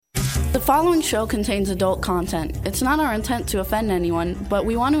The following show contains adult content. It's not our intent to offend anyone, but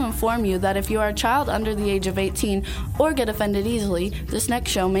we want to inform you that if you are a child under the age of 18 or get offended easily, this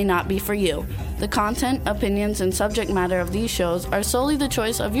next show may not be for you. The content, opinions, and subject matter of these shows are solely the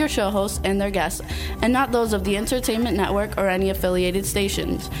choice of your show hosts and their guests, and not those of the Entertainment Network or any affiliated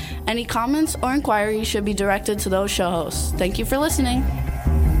stations. Any comments or inquiries should be directed to those show hosts. Thank you for listening.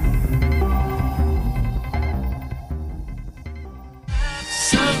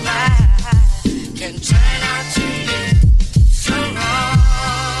 Can turn out to be so wrong.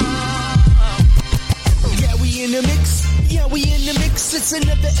 Yeah, we in the mix. Yeah, we in the mix. It's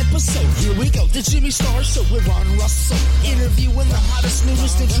another episode. Here we go. The Jimmy Star Show with Ron Russell. Interviewing the hottest,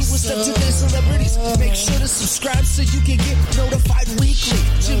 newest, and truest of today's celebrities. Make sure to subscribe so you can get notified weekly.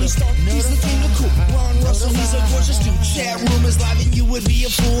 Jimmy Star, he's the king of cool. Ron Russell, he's a gorgeous dude. Chat room is live and you would be a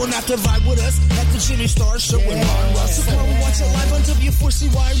fool not to vibe with us at the Jimmy Star Show with Ron Russell. Come watch it live on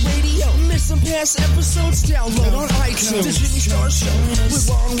W4CY Radio. Miss some past episodes, download on iTunes. The Jimmy Star Show with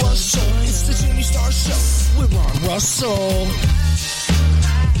Ron Russell. It's the Jimmy Star Show with Ron Russell.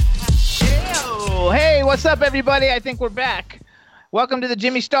 Hey, what's up, everybody? I think we're back. Welcome to the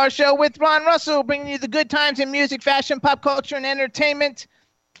Jimmy Star Show with Ron Russell, bringing you the good times in music, fashion, pop culture, and entertainment.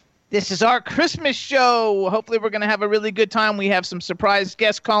 This is our Christmas show. Hopefully, we're going to have a really good time. We have some surprise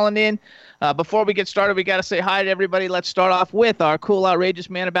guests calling in. Before we get started, we got to say hi to everybody. Let's start off with our cool, outrageous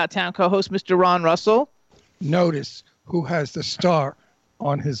man about town co-host, Mr. Ron Russell. Notice who has the star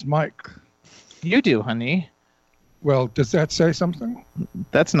on his mic. You do, honey. Well, does that say something?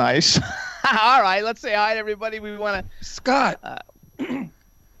 That's nice. All right, let's say hi to everybody. We want to... Scott,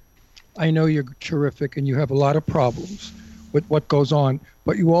 I know you're terrific and you have a lot of problems with what goes on,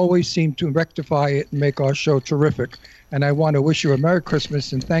 but you always seem to rectify it and make our show terrific. And I want to wish you a Merry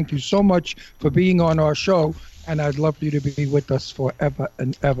Christmas and thank you so much for being on our show. And I'd love you to be with us forever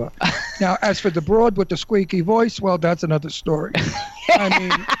and ever. Now, as for the broad with the squeaky voice, well, that's another story. I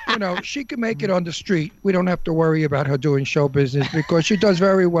mean, you know, she can make it on the street. We don't have to worry about her doing show business because she does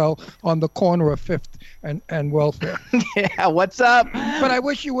very well on the corner of 5th and Welfare. Yeah, what's up? But I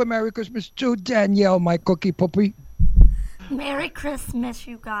wish you a Merry Christmas too, Danielle, my cookie puppy. Merry Christmas,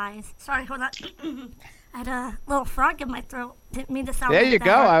 you guys. Sorry, hold on. I had a little frog in my throat. Didn't mean to sound There like you that.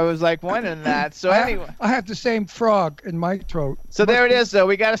 go. I was like wondering that. So anyway. I have the same frog in my throat. So there it is, though.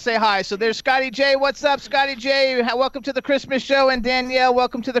 We got to say hi. So there's Scotty J. What's up, Scotty J? Welcome to the Christmas show. And Danielle,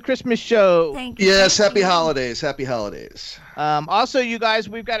 welcome to the Christmas show. Thank you. Yes, happy holidays. Happy holidays. Also, you guys,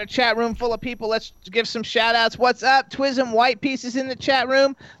 we've got a chat room full of people. Let's give some shout-outs. What's up? Twism White Pieces in the chat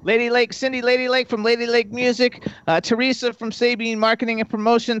room. Lady Lake, Cindy Lady Lake from Lady Lake Music. Teresa from Sabine Marketing and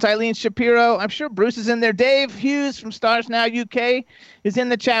Promotions. Eileen Shapiro. I'm sure Bruce is in there. Dave Hughes from Stars Now UK is in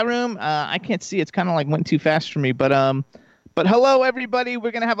the chat room. I can't see. It's kind of like went too fast for me. But hello, everybody.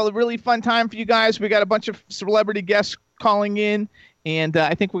 We're going to have a really fun time for you guys. We got a bunch of celebrity guests calling in, and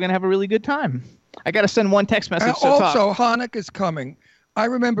I think we're going to have a really good time. I got to send one text message. Also, Hanukkah's coming. I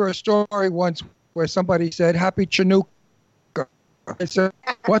remember a story once where somebody said, Happy Chanukah. I said,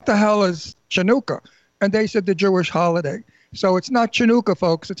 what the hell is Chanukah? And they said the Jewish holiday. So it's not Chanukah,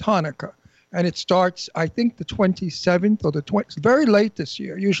 folks. It's Hanukkah. And it starts, I think, the 27th or the 20th. Very late this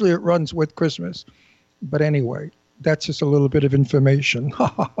year. Usually it runs with Christmas. But anyway, that's just a little bit of information.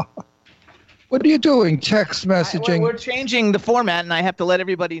 What are you doing? Text messaging? We're changing the format, and I have to let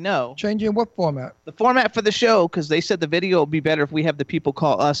everybody know. Changing what format? The format for the show, because they said the video will be better if we have the people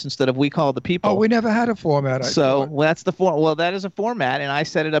call us instead of we call the people. Oh, we never had a format. That's the Well, that is a format, and I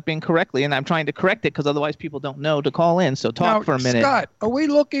set it up incorrectly, and I'm trying to correct it because otherwise people don't know to call in. So talk for a minute. Scott, are we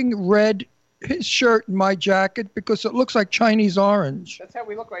looking red? His shirt and my jacket, because it looks like Chinese orange. That's how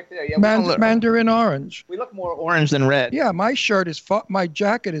we look right there. Yeah, Mandarin orange. We look more orange than red. Yeah, my shirt is my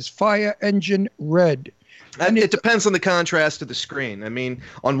jacket is fire engine red. And it depends on the contrast of the screen. I mean,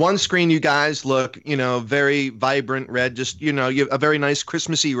 on one screen you guys look, very vibrant red, just you have a very nice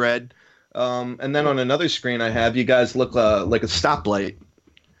Christmassy red. And then on another screen I have, you guys look like a stoplight.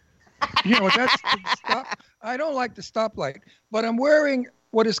 I don't like the stoplight, but I'm wearing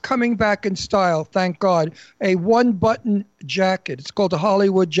what is coming back in style, thank God, a one-button jacket. It's called a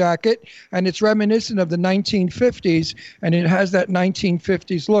Hollywood jacket, and it's reminiscent of the 1950s, and it has that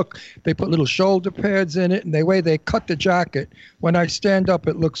 1950s look. They put little shoulder pads in it, and the way they cut the jacket, when I stand up,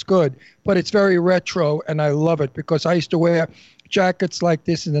 it looks good. But it's very retro, and I love it, because I used to wear jackets like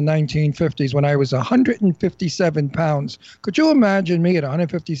this in the 1950s when I was 157 pounds. Could you imagine me at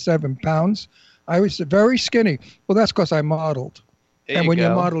 157 pounds? I was very skinny. Well, that's because I modeled. And when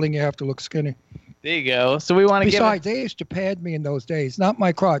you're modeling, you have to look skinny. There you go. So we want to Besides, they used to pad me in those days. Not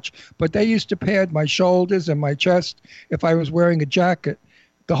my crotch, but they used to pad my shoulders and my chest if I was wearing a jacket.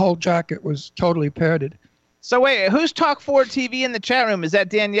 the whole jacket was totally padded. So wait, who's Talk Forward TV in the chat room? Is that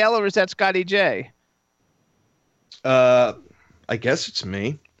Danielle or is that Scotty J? I guess it's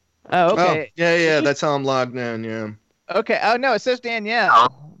me. Oh, okay. Oh, yeah. That's how I'm logged in. Yeah. Okay. Oh no, it says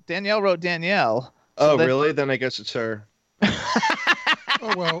Danielle. Danielle wrote Danielle. So really? Then I guess it's her.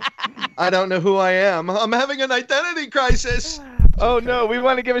 Oh well. I don't know who I am. I'm having an identity crisis. Oh no, we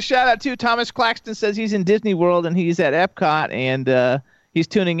want to give a shout out to Thomas Claxton. Says he's in Disney World and he's at Epcot and he's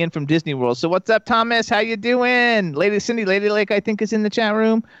tuning in from Disney World. So what's up, Thomas? How you doing? Lady Cindy Lady Lake, I think, is in the chat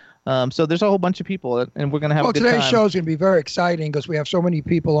room. So there's a whole bunch of people, and we're gonna have a good time. Today's show is gonna be very exciting because we have so many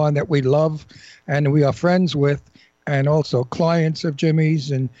people on that we love and we are friends with, and also clients of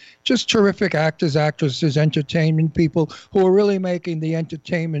Jimmy's, and just terrific actors, actresses, entertainment people who are really making the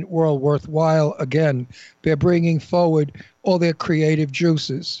entertainment world worthwhile again. They're bringing forward all their creative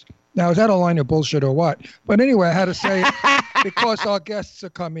juices. Now, is that a line of bullshit or what? But anyway, I had to say it because our guests are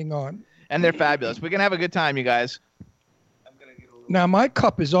coming on. And they're fabulous. We're going to have a good time, you guys. Now, my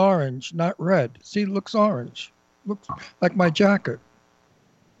cup is orange, not red. See, it looks orange. Looks like my jacket.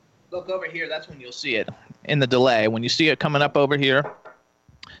 Look over here. That's when you'll see it in the delay. When you see it coming up over here.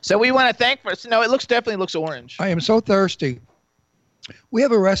 So we want to thank for. No, it definitely looks orange. I am so thirsty. We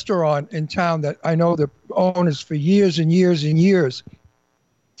have a restaurant in town that I know the owners for years and years and years.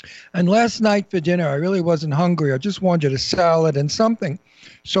 And last night for dinner, I really wasn't hungry. I just wanted a salad and something.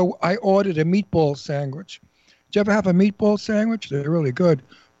 So I ordered a meatball sandwich. Did you ever have a meatball sandwich? They're really good.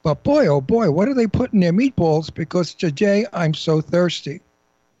 But boy, oh boy, what do they put in their meatballs? Because today I'm so thirsty.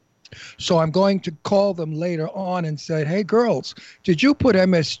 So I'm going to call them later on and say, hey, girls, did you put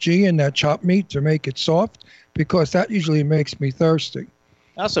MSG in that chopped meat to make it soft? Because that usually makes me thirsty.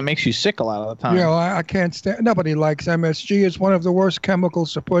 It also makes you sick a lot of the time. You know, I can't stand. Nobody likes MSG. It's one of the worst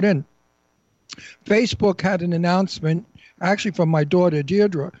chemicals to put in. Facebook had an announcement, actually from my daughter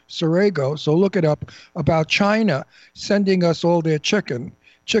Deirdre Sorego, so look it up, about China sending us all their chicken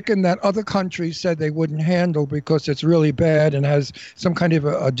that other countries said they wouldn't handle because it's really bad and has some kind of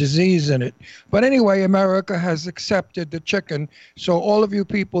a disease in it. But anyway, America has accepted the chicken. So all of you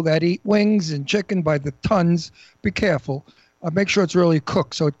people that eat wings and chicken by the tons, be careful. Make sure it's really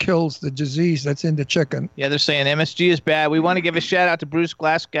cooked so it kills the disease that's in the chicken. Yeah, they're saying MSG is bad. We want to give a shout out to Bruce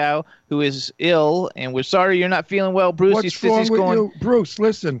Glasgow, who is ill, and we're sorry you're not feeling well, Bruce. What's wrong with you? Bruce,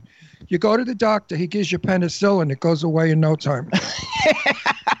 listen. You go to the doctor, he gives you penicillin, it goes away in no time.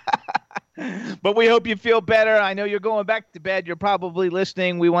 But we hope you feel better. I know you're going back to bed. You're probably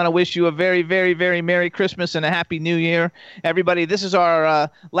listening. We want to wish you a very, very, very Merry Christmas and a Happy New Year. Everybody, this is our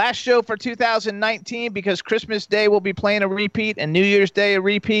last show for 2019 because Christmas Day will be playing a repeat and New Year's Day a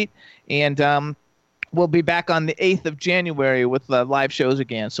repeat. And we'll be back on the 8th of January with live shows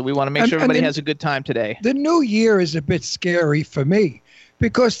again. So we want to make sure everybody has a good time today. The new year is a bit scary for me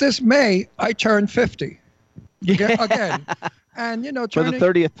because this May I turn 50. Again. And, you know, for the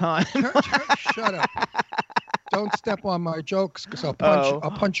 30th time. Shut up. Don't step on my jokes because I'll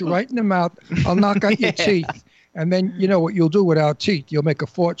punch you right in the mouth. I'll knock out your teeth. And then you know what you'll do without teeth. You'll make a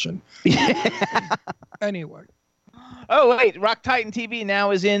fortune. Anyway. Oh, wait. Rock Titan TV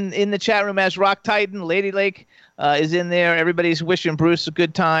now is in the chat room as Rock Titan. Lady Lake is in there. Everybody's wishing Bruce a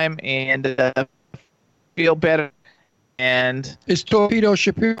good time and feel better. And is Torpedo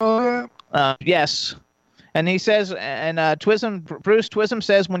Shapiro? Yes. And he says, and Bruce Twism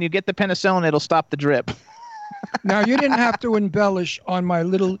says, when you get the penicillin, it'll stop the drip. Now, you didn't have to embellish on my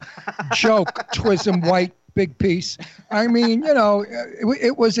little joke, Twism White big piece. I mean, you know,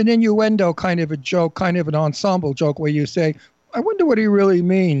 it was an innuendo kind of a joke, kind of an ensemble joke where you say, I wonder what he really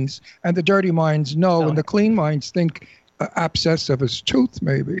means. And the dirty minds know, and the clean minds think abscess of his tooth,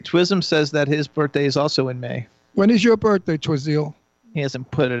 maybe. Twism says that his birthday is also in May. When is your birthday, Twizzle? He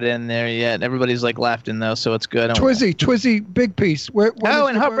hasn't put it in there yet. Everybody's like laughing though, so it's good. Twizzy, big piece.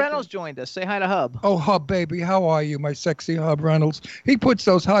 And Hub Reynolds joined us. Say hi to Hub. Oh, Hub, baby. How are you, my sexy Hub Reynolds? He puts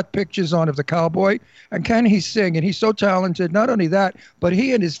those hot pictures on of the cowboy, and can he sing? And he's so talented. Not only that, but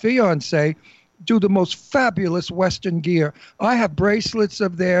he and his fiancée do the most fabulous Western gear. I have bracelets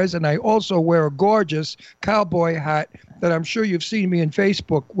of theirs, and I also wear a gorgeous cowboy hat that I'm sure you've seen me in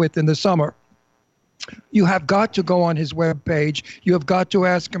Facebook with in the summer. You have got to go on his webpage. You have got to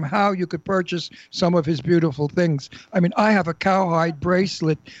ask him how you could purchase some of his beautiful things. I mean, I have a cowhide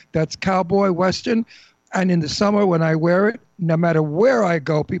bracelet that's cowboy Western, and in the summer when I wear it, no matter where I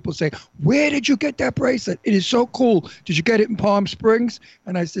go, people say, where did you get that bracelet? It is so cool. Did you get it in Palm Springs?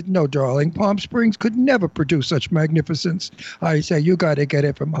 And I said, no, darling, Palm Springs could never produce such magnificence. I say, you got to get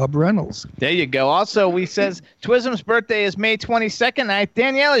it from Hub Reynolds. There you go. Also, we says Twism's birthday is May 22nd.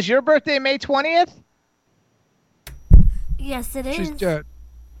 Danielle, is your birthday May 20th? Yes, it is. She's dead.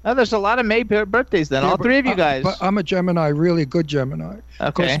 Oh, there's a lot of May birthdays then. All three of you guys. But I'm a Gemini, really good Gemini.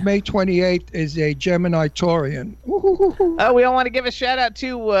 Okay. Because May 28th is a Gemini Taurian. Oh, we all want to give a shout out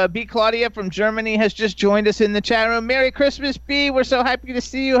to B. Claudia from Germany has just joined us in the chat room. Merry Christmas, B. We're so happy to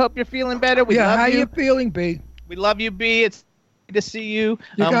see you. Hope you're feeling better. We love how you. you feeling, B? We love you, B. It's good to see you.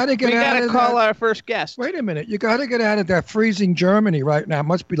 You gotta get we out gotta of call that. our first guest. Wait a minute. You got to get out of that freezing Germany right now. It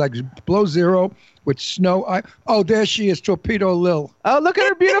must be like below zero with snow. Oh, there she is, Torpedo Lil. Oh, look at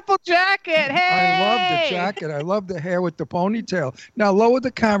her beautiful jacket. Hey! I love the jacket. I love the hair with the ponytail. Now lower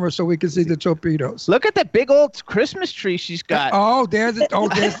the camera so we can see the torpedoes. Look at that big old Christmas tree she's got. Oh, there's that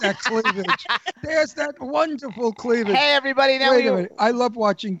cleavage. There's that wonderful cleavage. Hey, everybody. Now Wait a minute. I love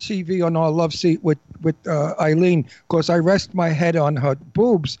watching TV on our love seat with Eileen because I rest my head on her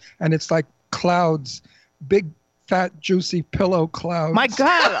boobs and it's like clouds, big, fat, juicy pillow clouds. My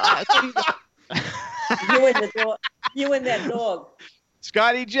God. You and that dog.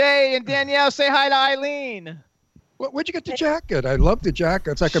 Scotty J and Danielle, say hi to Eileen. Where'd you get the jacket? I love the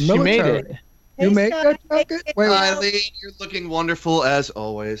jacket. It's like a She military. made it. You made that jacket? Wait, Eileen, you're looking wonderful as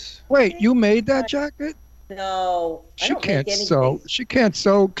always. wait, you made that jacket? No, I She don't can't make anything. sew. She can't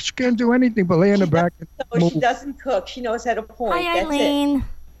sew. She can't do anything but lay in the back and No, she move. doesn't cook. She knows how to point. Hi, That's it. Eileen.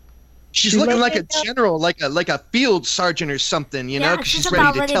 She's She looking looked like a like- general, like a field sergeant or something, you know, Yeah, 'cause she's she's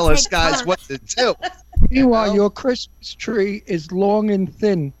about ready to ready tell to her take guys charge. what to do. Meanwhile, your Christmas tree is long and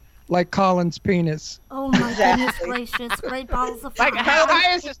thin, like Colin's penis. Oh my Exactly. goodness gracious! Great bottles of Like, fun. how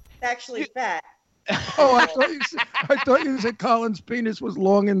high is this? It's actually fat. Oh, I thought you said Colin's penis was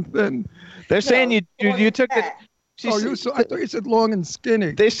long and thin. They're saying you took it. fat. I thought you said long and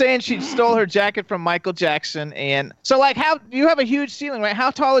skinny. They're saying she stole her jacket from Michael Jackson, and so like, how you have a huge ceiling, right? How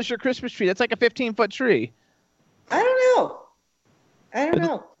tall is your Christmas tree? That's like a 15-foot tree. I don't know. I don't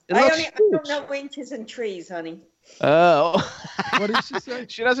know. it I looks don't huge. know inches and trees, honey. Oh, What did she say?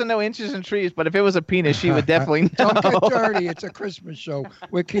 she doesn't know inches and trees, but if it was a penis, she would definitely know. Don't get dirty. It's a Christmas show.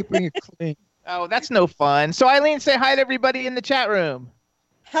 We're keeping it clean. Oh, that's no fun. So Eileen, say hi to everybody in the chat room.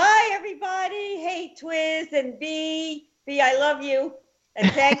 Hi, everybody. Hey, Twiz and B. B, I love you.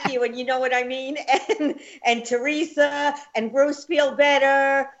 And thank you. And you know what I mean. And Teresa and Bruce Feel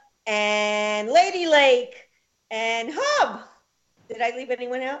Better and Lady Lake and Hub. Did I leave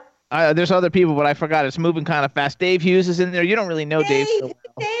anyone out? There's other people, but I forgot. It's moving kind of fast. Dave Hughes is in there. You don't really know Dave. so well.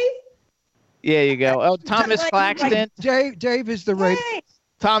 Dave? Yeah, you go. Oh, Thomas Claxton. Dave is the rape. Hey.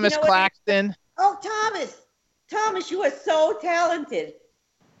 Thomas You know what? Claxton. Oh, Thomas. Thomas, you are so talented.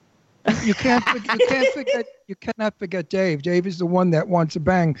 You cannot forget Dave. Dave is the one that wants to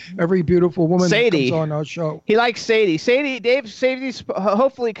bang every beautiful woman Sadie. that comes on our show. He likes Sadie. Sadie's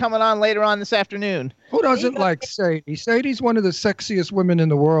hopefully coming on later on this afternoon. Who doesn't like Sadie? Sadie's one of the sexiest women in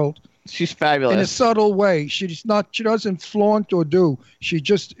the world. She's In a fabulous. subtle way. She doesn't flaunt or do. She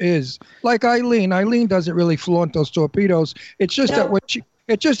just is. Like Eileen. Eileen doesn't really flaunt those torpedoes. It's just that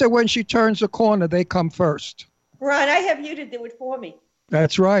when she turns the corner, they come first. Ron, I have you to do it for me.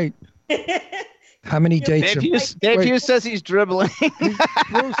 That's right. How many dates? Dave Hughes says he's dribbling.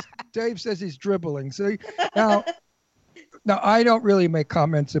 Dave says he's dribbling. See, now I don't really make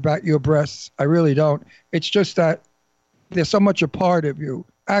comments about your breasts. I really don't. It's just that they're so much a part of you.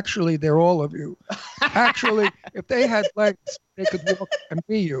 Actually, they're all of you. Actually, if they had legs, they could walk and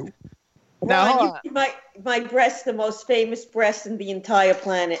be you. Now, hold Ron, you made my breast the most famous breast in the entire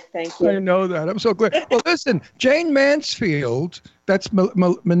planet. Thank I you. know that. I'm so glad. Well, listen, Jane Mansfield, that's Mariska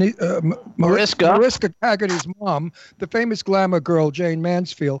Haggerty's mom, the famous glamour girl, Jane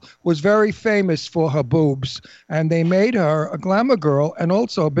Mansfield, was very famous for her boobs. And they made her a glamour girl and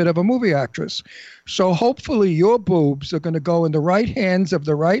also a bit of a movie actress. So hopefully your boobs are going to go in the right hands of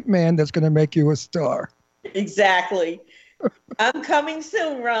the right man that's going to make you a star. Exactly. I'm coming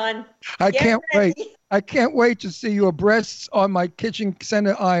soon, Ron. I Get can't ready. wait. I can't wait to see your breasts on my kitchen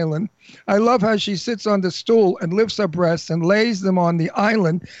center island. I love how she sits on the stool and lifts her breasts and lays them on the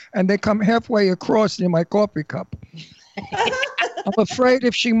island, and they come halfway across near my coffee cup. I'm afraid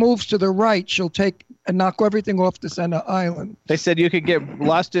if she moves to the right, she'll take and knock everything off the center island. They said you could get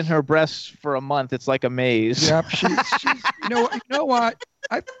lost in her breasts for a month. It's like a maze. Yep, she's you know what?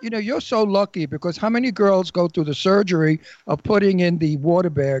 You're so lucky because how many girls go through the surgery of putting in the water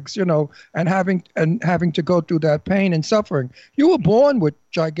bags, and having to go through that pain and suffering. You were born with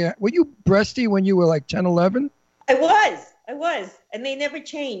gigantic. Were you breasty when you were like 10, 11? I was. And they never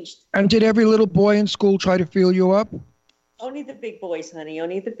changed. And did every little boy in school try to feel you up? Only the big boys, honey.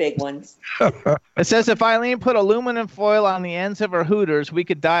 Only the big ones. It says if Eileen put aluminum foil on the ends of her hooters, we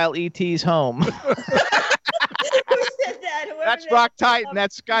could dial ET's home. Who said that? Whoever That's that Rock was. Titan.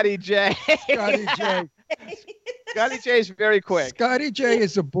 That's Scotty J. Scotty J. Scotty J's very quick. Scotty J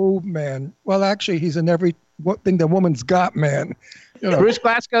is a boob man. Well, actually, he's an everything the woman's got man. You know. Bruce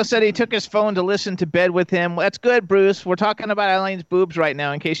Glasgow said he took his phone to listen to Bed with Him. That's good, Bruce. We're talking about Eileen's boobs right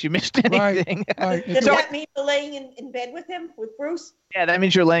now, in case you missed anything. Right. Does that mean you're laying in bed with him, with Bruce? Yeah, that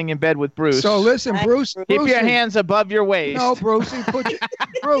means you're laying in bed with Bruce. So listen, Bruce. Keep your hands above your waist. No, Brucey,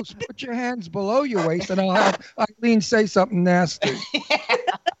 Bruce, put your hands below your waist, and I'll have Eileen say something nasty.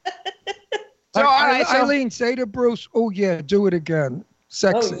 So, all right, Eileen, say to Bruce, "Oh yeah, do it again,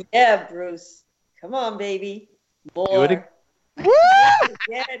 sexy." Oh yeah, Bruce. Come on, baby. More. Do it again.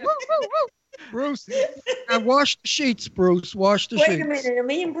 Woo! Bruce, and wash the sheets, Bruce. Wash the sheets. Wait a minute. Are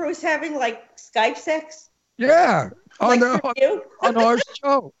me and Bruce having like Skype sex? Yeah, on Like for you? on our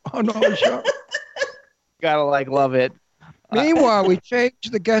show. On our show. Gotta love it. Meanwhile, we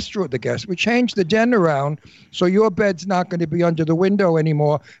changed we changed the den around, so your bed's not going to be under the window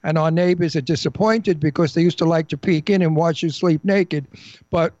anymore. And our neighbors are disappointed because they used to like to peek in and watch you sleep naked.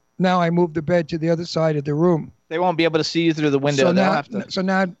 But now I moved the bed to the other side of the room. They won't be able to see you through the window. So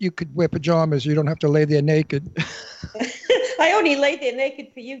now you could wear pajamas. You don't have to lay there naked. I only lay there naked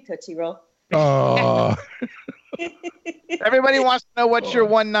for you, Tootsie Roll. Oh. Everybody wants to know what's your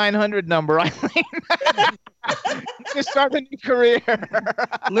 1-900 number, Eileen. Just start a new career.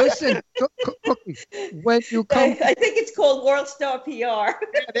 Listen, Cookie, when you come... I think it's called World Star PR. Yeah,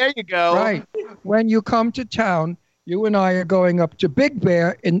 there you go. Right. When you come to town, you and I are going up to Big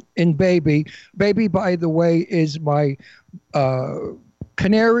Bear in Baby. Baby, by the way, is my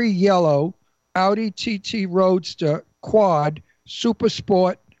canary yellow Audi TT Roadster quad super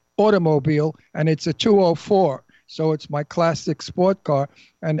sport automobile, and it's a 204. So it's my classic sport car.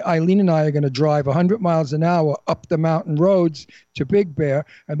 And Eileen and I are going to drive 100 miles an hour up the mountain roads to Big Bear,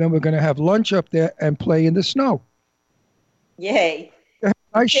 and then we're going to have lunch up there and play in the snow. Yay.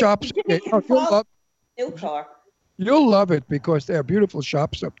 Nice shops. New car. You'll love it because there are beautiful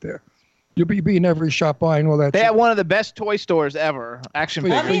shops up there. You'll be in every shop buying all that. They have one of the best toy stores ever. Action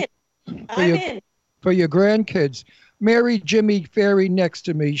figures. I'm in. For your grandkids. Mary Jimmy Fairy next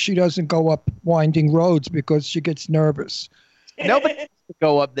to me, she doesn't go up winding roads because she gets nervous. Nobody wants to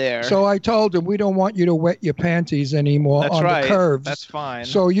go up there. So I told him, we don't want you to wet your panties anymore on the curves. That's fine.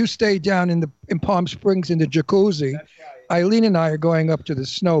 So you stay down in Palm Springs in the jacuzzi. Right. Eileen and I are going up to the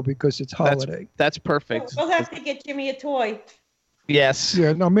snow because it's holiday. That's perfect. We'll have to get Jimmy a toy. Yes.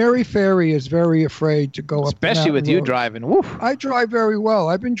 Yeah. No, Mary Fairy is very afraid to go up. Especially with you driving. Woo. I drive very well.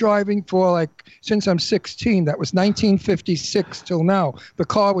 I've been driving for since I'm 16. That was 1956 till now. The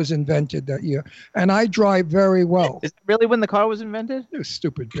car was invented that year, and I drive very well. Is that really when the car was invented? You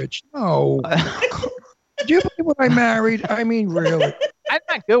stupid bitch. No. Do you believe when I married? I mean, really. I'm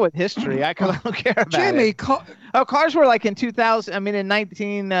not good with history. I don't care about Jimmy, it. Cars were like in 2000. I mean, in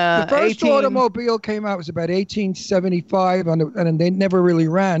 1918. The first automobile came out was about 1875, and they never really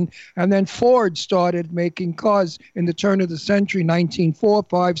ran. And then Ford started making cars in the turn of the century, 1904,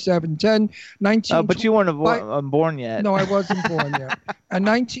 5, 7, 10, 19. But you weren't born yet. No, I wasn't born yet. And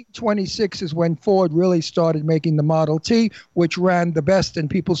 1926 is when Ford really started making the Model T, which ran the best, and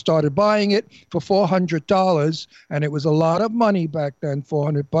people started buying it for $400, and it was a lot of money back then.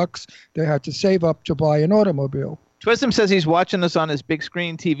 $400. They had to save up to buy an automobile. Twism says he's watching us on his big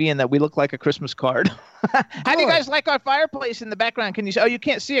screen TV and that we look like a Christmas card. How do you guys like our fireplace in the background? Can you? Oh, you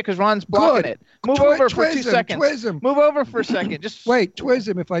can't see it because Ron's blocking it. Move over for 2 seconds. Twism. Move over for a second. Just wait,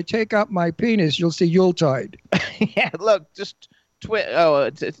 Twism. If I take out my penis, you'll see Yuletide. Yeah, look, just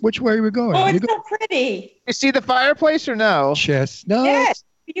which way are we going? Oh, it's so pretty. You see the fireplace or no? Chestnut. Yes,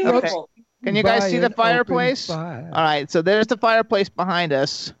 beautiful. Okay. Can you guys see the fireplace? All right, so there's the fireplace behind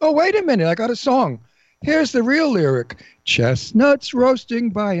us. Oh, wait a minute. I got a song. Here's the real lyric. Chestnuts roasting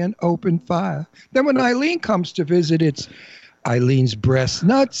by an open fire. Then when Eileen comes to visit, it's Eileen's breast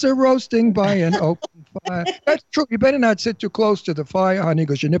nuts are roasting by an open fire. That's true. You better not sit too close to the fire, honey,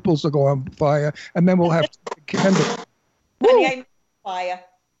 because your nipples will go on fire, and then we'll have to candle. Honey, I make the fire.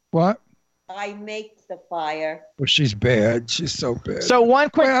 What? I make the fire. Well, she's bad. She's so bad. So one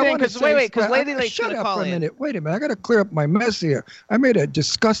quick thing, because Lady Lake's shut gonna up call for a in. minute. Wait a minute. I got to clear up my mess here. I made a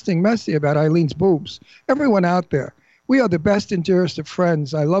disgusting mess here about Eileen's boobs. Everyone out there, we are the best and dearest of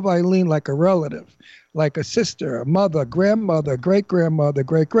friends. I love Eileen like a relative, like a sister, a mother, grandmother, great-grandmother,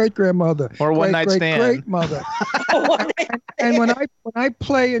 great-great-grandmother, or one night stand, great-mother. And when I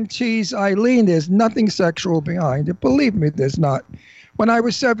play and tease Eileen, there's nothing sexual behind it. Believe me, there's not. When I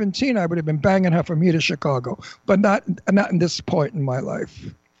was 17, I would have been banging her from here to Chicago, but not in this point in my life.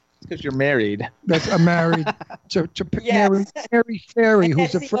 Because you're married. I'm married to Mary Fairy,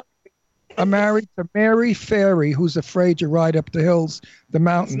 who's I'm married to Mary Ferry, who's afraid to ride up the hills, the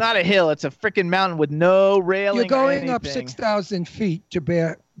mountain. It's not a hill. It's a freaking mountain with no railing. You're going or up anything. 6,000 feet to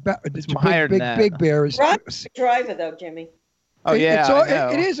higher than that. Big Bear. Driver though, Jimmy. Oh yeah,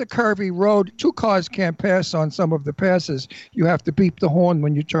 it is a curvy road. 2 cars can't pass on some of the passes. You have to beep the horn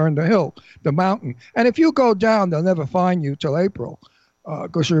when you turn the hill, the mountain. And if you go down, they'll never find you till April,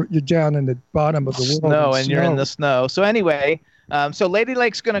 because you're down in the bottom of the world. Snow, and you're in the snow. So anyway, so Lady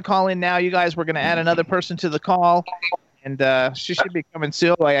Lake's going to call in now. You guys, we're going to add another person to the call, and she should be coming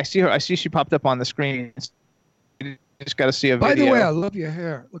soon. I see her. I see she popped up on the screen. You just got to see a video. By the way, I love your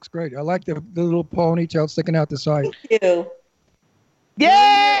hair. It looks great. I like the little ponytail sticking out the side. Thank you.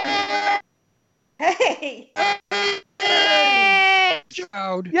 Yeah! Hey!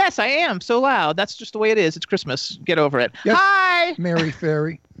 Loud. Yes, I am so loud. That's just the way it is. It's Christmas. Get over it. Yes. Hi! Mary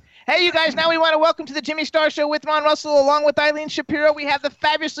Ferry. Hey, you guys. Now we want to welcome to the Jimmy Star Show with Ron Russell, along with Eileen Shapiro. We have the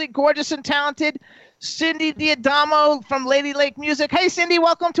fabulously gorgeous and talented Cindy Diadamo from Lady Lake Music. Hey, Cindy,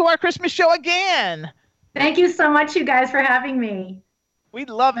 welcome to our Christmas show again. Thank you so much, you guys, for having me. We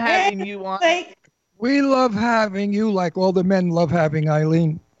love having you on. We love having you, like all the men love having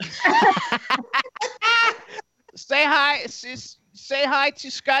Eileen. Say hi to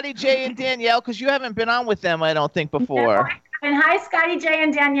Scotty J and Danielle, because you haven't been on with them, I don't think, before. And hi, Scotty J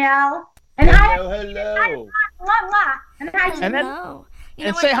and Danielle. And hi. Hello. And hi. And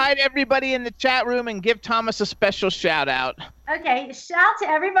then say hi to everybody in the chat room and give Thomas a special shout out. Okay, shout to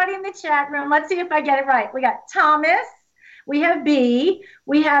everybody in the chat room. Let's see if I get it right. We got Thomas. We have B.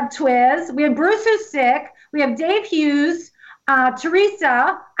 We have Twiz. We have Bruce who's sick. We have Dave Hughes.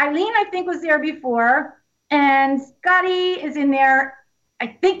 Teresa. Eileen, I think, was there before. And Scotty is in there. I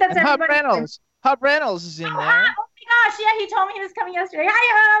think that's and everybody. Hub Reynolds is in there. Oh my gosh. Yeah, he told me he was coming yesterday.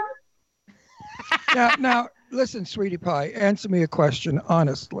 Hi, Hub. Now, listen, sweetie pie, answer me a question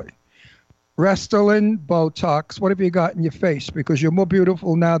honestly. Restylane, Botox, what have you got in your face? Because you're more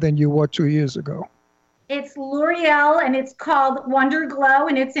beautiful now than you were 2 years ago. It's L'Oreal, and it's called Wonder Glow,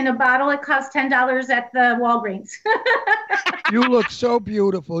 and it's in a bottle. It costs $10 at the Walgreens. You look so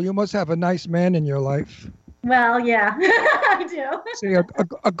beautiful. You must have a nice man in your life. Well, yeah, I do. See,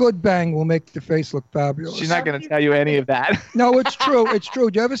 a good bang will make the face look fabulous. She's not going to tell you any of that. No, it's true. It's true.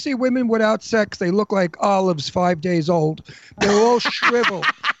 Do you ever see women without sex? They look like olives 5 days old. They're all shriveled.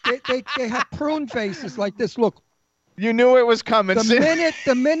 They have prune faces like this. Look. You knew it was coming.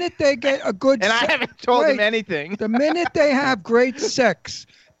 The minute they get a good and I haven't told them anything. The minute they have great sex,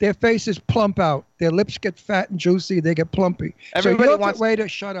 their faces plump out. Their lips get fat and juicy. They get plumpy. Wait to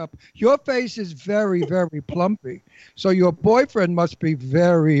shut up. Your face is very, very plumpy. So your boyfriend must be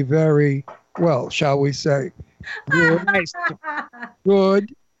very, very, well, shall we say, good. Nice.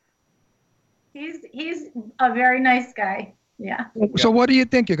 Good. He's a very nice guy. Yeah. So what do you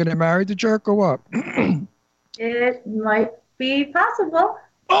think? You're going to marry the jerk or what? It might be possible.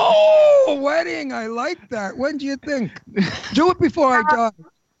 Oh, wedding. I like that. When do you think? Do it before I die.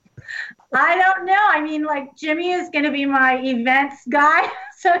 I don't know. I mean, like, Jimmy is going to be my events guy,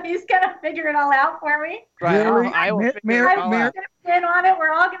 so he's going to figure it all out for me. Right. I will figure it all out. In on it.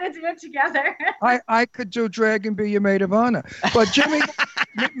 We're all going to do it together. I could do drag and be your maid of honor. But Jimmy,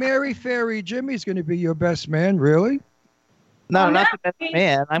 Mary Ferry, Jimmy's going to be your best man, really? No, not the best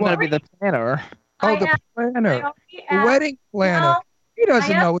man. I'm going to be the planner. Oh, the planner. The wedding planner. He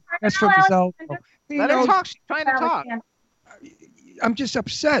doesn't know what's best for his elbow. Let her talk. She's trying to talk. I'm just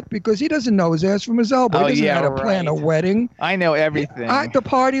upset because he doesn't know his ass from his elbow. He doesn't know how to plan a wedding. I know everything. The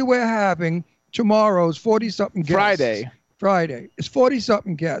party we're having tomorrow is 40-something guests. Friday. It's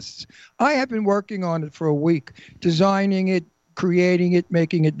 40-something guests. I have been working on it for a week, designing it, creating it,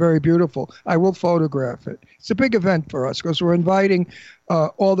 making it very beautiful. I will photograph it. It's a big event for us because we're inviting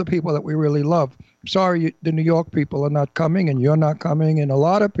all the people that we really love. Sorry, the New York people are not coming, and you're not coming, and a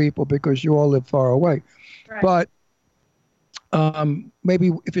lot of people because you all live far away. Right. But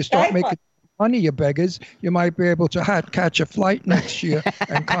maybe if you start making money, you beggars, you might be able to catch a flight next year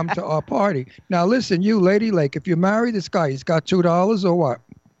and come to our party. Now, listen, you, Lady Lake, if you marry this guy, he's got $2 or what?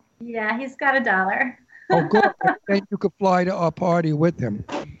 Yeah, he's got $1. Oh, good. Then you could fly to our party with him.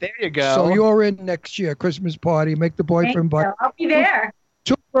 There you go. So you're in next year, Christmas party. Make the boyfriend buy. I'll be there.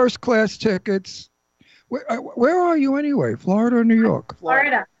 2 first-class tickets. Where are you anyway? Florida or New York?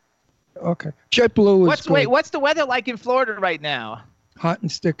 Florida. Okay. JetBlue is good. What's the weather like in Florida right now? Hot and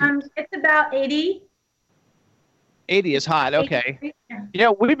sticky. It's about 80. 80 is hot. Okay.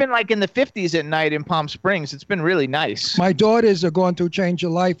 Yeah, we've been like in the 50s at night in Palm Springs. It's been really nice. My daughters are going through change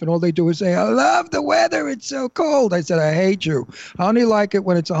of life, and all they do is say, I love the weather. It's so cold. I said, I hate you. I only like it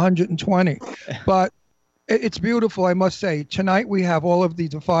when it's 120. But It's beautiful, I must say. Tonight we have all of the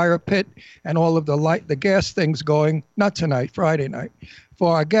fire pit and all of the gas things going. Not tonight, Friday night,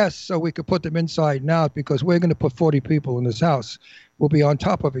 for our guests, so we could put them inside and out because we're going to put 40 people in this house. We'll be on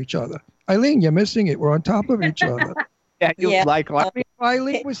top of each other. Eileen, you're missing it. We're on top of each other. Yeah. If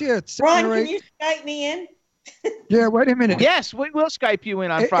Eileen was here, Ron, can you Skype me in? Yeah, wait a minute. Yes, we will Skype you in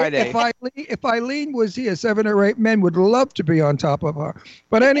on Friday. If Eileen was here, 7 or 8 men would love to be on top of her.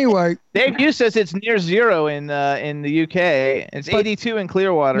 But anyway, Dave Hughes says it's near zero in the UK. It's 82 in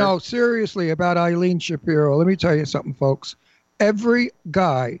Clearwater. No, seriously, about Eileen Shapiro. Let me tell you something, folks. Every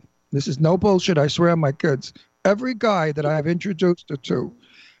guy, this is no bullshit, I swear on my kids, every guy that I've introduced her to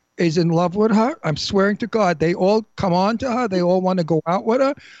is in love with her. I'm swearing to God. They all come on to her. They all want to go out with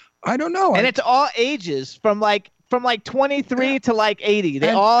her. I don't know. And it's all ages from like 23 to like 80. They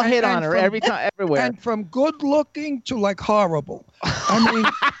all hit on her every time, everywhere. And from good looking to like horrible. I mean,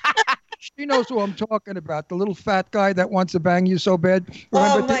 she knows who I'm talking about. The little fat guy that wants to bang you so bad.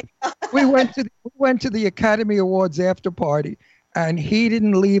 Remember, we went to the Academy Awards after party, and he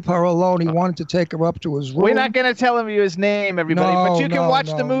didn't leave her alone. He wanted to take her up to his room. We're not going to tell him his name, everybody, but you can watch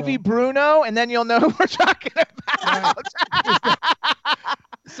the movie Bruno, and then you'll know who we're talking about.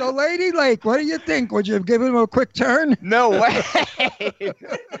 So, Lady Lake, what do you think? Would you have given him a quick turn? No way.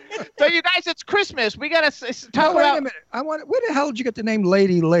 So, you guys, it's Christmas. We got to talk about... Wait a minute. Where the hell did you get the name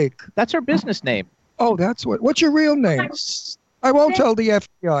Lady Lake? That's her business name. Oh, that's what. What's your real name? I won't tell the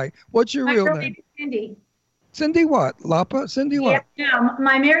FBI. What's your real name? Cindy. Cindy what? Lapa? Cindy what? Yeah, no,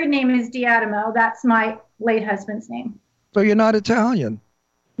 my married name is Diadamo. That's my late husband's name. So you're not Italian?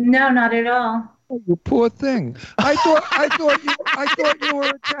 No, not at all. Oh, you poor thing. I thought you were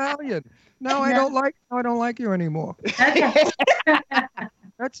Italian. No, I don't like you anymore. Okay.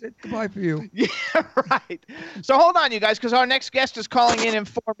 That's it. Goodbye for you. Yeah, right. So hold on, you guys, because our next guest is calling in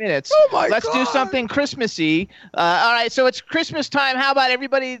 4 minutes. Oh my Let's God. do something Christmassy. All right, so it's Christmas time. How about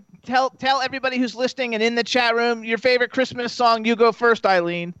everybody tell everybody who's listening and in the chat room your favorite Christmas song? You go first,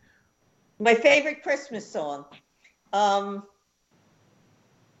 Eileen. My favorite Christmas song.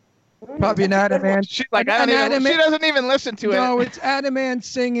 Probably an Adam Ant. She doesn't even listen to it. No, it's Adam Ant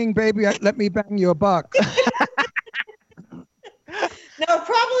singing, "Baby, Let Me Bang You a Buck." No,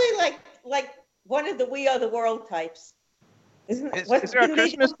 probably like one of the We Are the World types. Is there a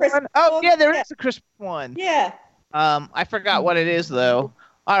Christmas one? Oh, yeah, there is a Christmas one. Yeah. I forgot what it is, though.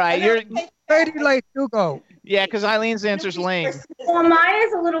 All right, you're... Lady Lake, you go. Yeah, because Eileen's answer's lame. Well, mine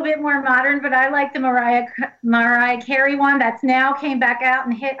is a little bit more modern, but I like the Mariah Carey one that's now came back out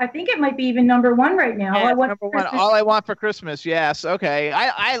and hit. I think it might be even number one right now. Yeah, number one. All I Want for Christmas. Yes. Okay.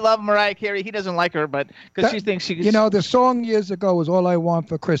 I love Mariah Carey. He doesn't like her, but because she thinks she. You know, the song years ago was "All I Want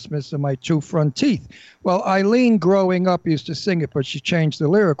for Christmas Are My Two Front Teeth." Well, Eileen, growing up, used to sing it, but she changed the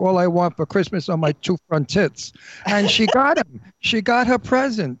lyric. "All I want for Christmas are my two front tits," and she got him. She got her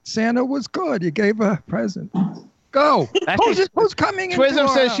present. Santa was good. He gave her a present. Go. Who's coming in? Twism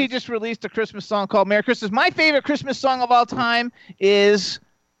says she just released a Christmas song called Merry Christmas. My favorite Christmas song of all time is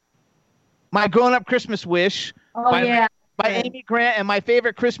My Grown-Up Christmas Wish by Amy Grant, and my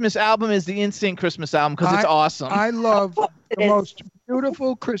favorite Christmas album is the NSYNC Christmas album because it's awesome. I love the most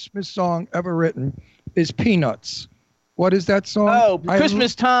beautiful Christmas song ever written is Peanuts. What is that song? Oh,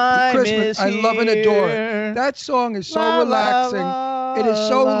 Christmas time is here. I love and adore it. That song is so relaxing. It is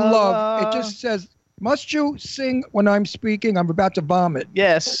so love. It just says, must you sing when I'm speaking? I'm about to vomit.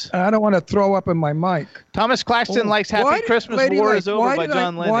 Yes. And I don't want to throw up in my mic. Thomas Claxton likes Happy Christmas, War is Over by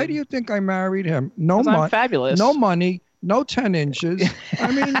John Lennon. Why do you think I married him? No money. I'm fabulous. No money. No 10 inches.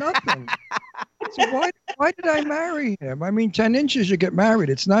 I mean, nothing. So why did I marry him? I mean, 10 inches, you get married.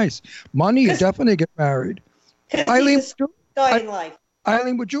 It's nice. Money, you definitely get married. Eileen,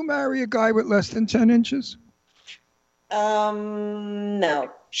 Eileen, would you marry a guy with less than 10 inches? No.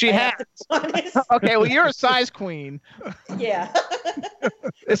 She has. Okay, well, you're a size queen. Yeah.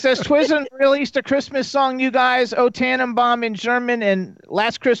 It says Twism released a Christmas song, you guys, O Tannenbaum in German and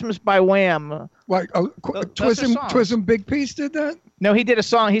Last Christmas by Wham. Like, Twism Big Piece did that? No, he did a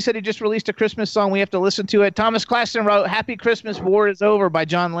song. He said he just released a Christmas song. We have to listen to it. Thomas Claxton wrote Happy Christmas, War is Over by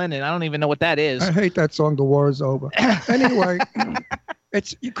John Lennon. I don't even know what that is. I hate that song, The War is Over. Anyway,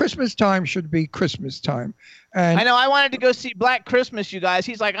 it's Christmas time should be Christmas time. And I know I wanted to go see Black Christmas, you guys.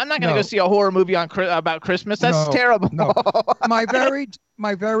 He's like, I'm not going to go see a horror movie about Christmas. That's terrible. No. My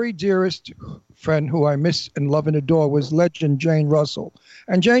very dearest friend who I miss and love and adore was legend Jane Russell.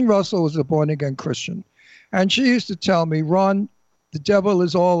 And Jane Russell was a born-again Christian. And she used to tell me, Ron, the devil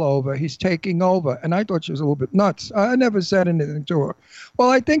is all over. He's taking over. And I thought she was a little bit nuts. I never said anything to her. Well,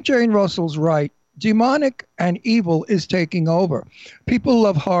 I think Jane Russell's right. Demonic and evil is taking over. People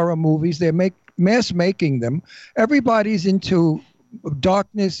love horror movies. They make mass making them. Everybody's into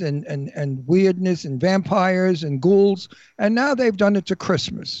darkness and weirdness and vampires and ghouls, and now they've done it to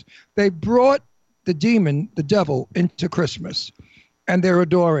Christmas. They brought the demon, the devil, into Christmas, and they're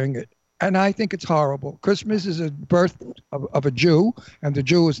adoring it. And I think it's horrible. Christmas is a birth of a Jew, and the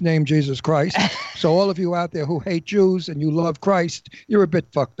Jew is named Jesus Christ. So all of you out there who hate Jews and you love Christ, you're a bit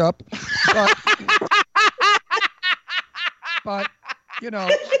fucked up. But you know,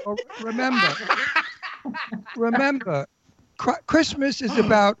 remember, Christmas is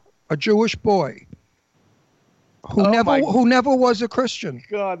about a Jewish boy who never was a Christian.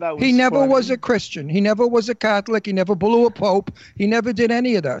 God, that was He never funny. was a Christian. He never was a Catholic. He never blew a pope. He never did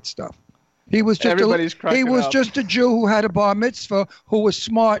any of that stuff. He was just Everybody's cracking up. just a Jew who had a bar mitzvah, who was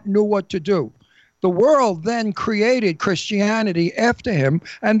smart, knew what to do. The world then created Christianity after him,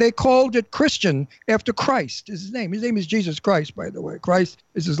 and they called it Christian after Christ is his name. His name is Jesus Christ, by the way. Christ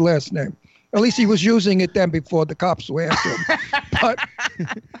is his last name. At least he was using it then before the cops were after him. But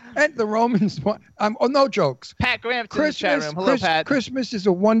and the Romans, no jokes. Pat Graham's in the chat room. Hello, Pat. Christmas is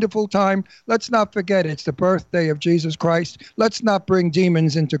a wonderful time. Let's not forget it's the birthday of Jesus Christ. Let's not bring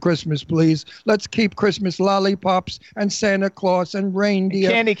demons into Christmas, please. Let's keep Christmas lollipops and Santa Claus and reindeer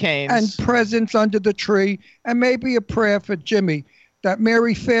Candy canes. and presents under the tree, and maybe a prayer for Jimmy that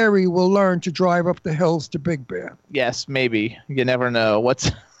Mary Fairy will learn to drive up the hills to Big Bear. Yes, maybe. You never know.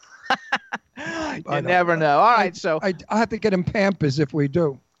 You never know. All right, so I have to get him Pampers if we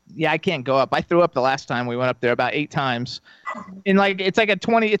do. yeah, I can't go up. I threw up the last time we went up there about 8 times. And it's like a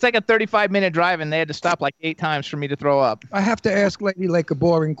 35-minute drive, and they had to stop like 8 times for me to throw up. I have to ask Lady Lake a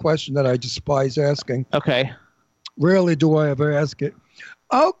boring question that I despise asking. Okay. Rarely do I ever ask it.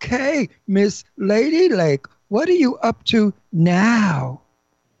 Okay, Miss Lady Lake, what are you up to now?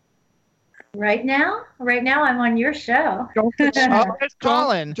 Right now I'm on your show. Don't get smart. Oh, there's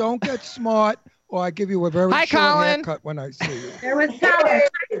Colin. Don't get smart, or I give you a very Hi, short Colin. haircut when I see you. There was Colin.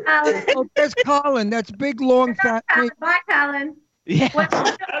 Hi, Colin. Oh, there's Colin. That's big, long, fat. Bye, Colin. Yeah. So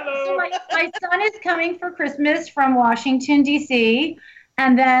my son is coming for Christmas from Washington, D.C.,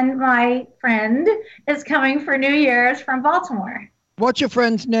 and then my friend is coming for New Year's from Baltimore. What's your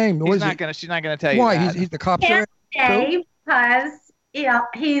friend's name? She's not gonna tell you Why? that. He's the cop. Can't say because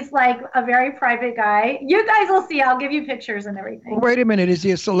he's like a very private guy. You guys will see. I'll give you pictures and everything. Wait a minute. Is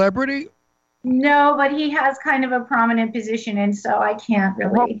he a celebrity? No, but he has kind of a prominent position, and so I can't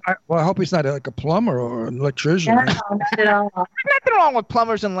really. I hope he's not like a plumber or an electrician. No, not at all. There's nothing wrong with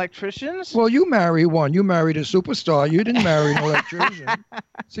plumbers and electricians. Well, you marry one. You married a superstar. You didn't marry an electrician.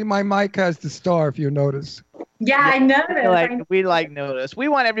 See, my mic has the star, if you notice. Yeah, I noticed. We notice. We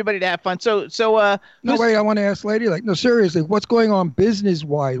want everybody to have fun. So No, wait, I want to ask Lady Lake. No, seriously, what's going on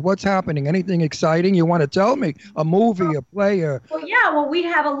business-wise? What's happening? Anything exciting you want to tell me? A movie, a play, Well, we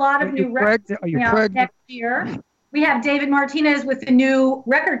have a lot of new records Are you coming out pregnant? next year. We have David Martinez with a new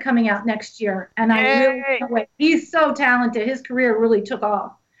record coming out next year, and I really can't wait. He's so talented. His career really took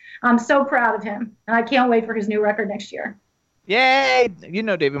off. I'm so proud of him, and I can't wait for his new record next year. Yay! You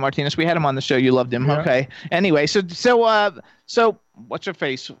know David Martinez. We had him on the show. You loved him. Yeah. Okay. Anyway, so what's her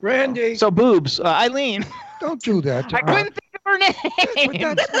face? Randy. So boobs. Eileen. Don't do that to I her. couldn't think of her name.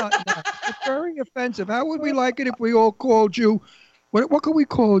 But that's not nice. It's very offensive. How would we like it if we all called you? What could we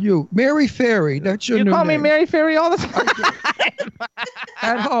call you? Mary Fairy. That's your You new call me name. Mary Fairy all the time.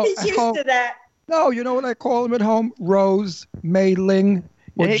 At home. He's used to that. No, you know what I call him at home? Rose, Mei Ling,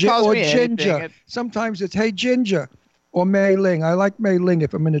 or, Yeah, he calls or me Ginger. anything. Sometimes it's Hey Ginger or Mei Ling. I like Mei Ling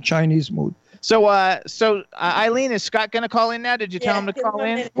if I'm in a Chinese mood. So Eileen, is Scott going to call in now? Did you tell him to give him call a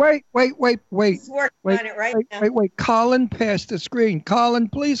in? minute. Wait. He's working on it right now. Wait. Colin passed the screen. Colin,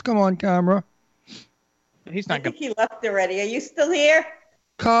 please come on camera. He's I not going think he left already. Are you still here?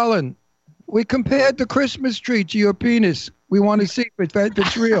 Colin, we compared the Christmas tree to your penis. We want to see if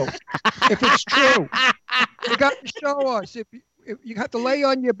it's real, if it's true. You got to show us. If you have to lay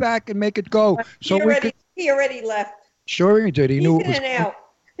on your back and make it go. So He already left. Sure he did. He knew it He's was. in and out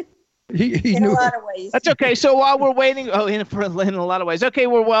He in knew. a lot of ways. That's okay. So while we're waiting, in a lot of ways. Okay,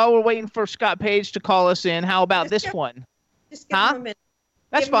 while we're waiting for Scott Page to call us in, how about this one? Just give him a minute.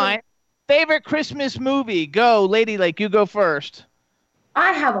 That's Give him a- fine. Favorite Christmas movie? Go, Lady Lake. You go first.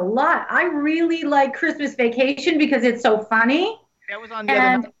 I have a lot. I really like Christmas Vacation because it's so funny. That was on the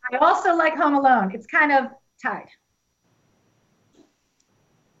And other. I also like Home Alone. It's kind of tied.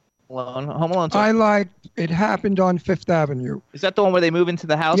 Home Alone. I like It Happened on Fifth Avenue. Is that the one where they move into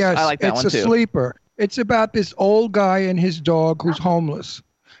the house? Yes, I like that it's one a too. sleeper. It's about this old guy and his dog who's homeless.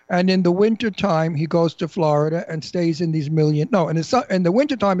 And in the wintertime, he goes to Florida and stays in these in the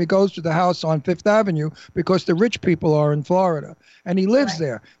wintertime, he goes to the house on Fifth Avenue because the rich people are in Florida. And he lives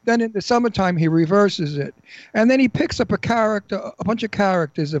there. Then in the summertime, he reverses it. And then he picks up a bunch of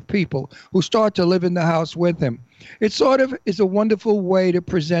characters of people who start to live in the house with him. It sort of is a wonderful way to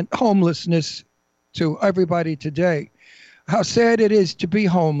present homelessness to everybody today. How sad it is to be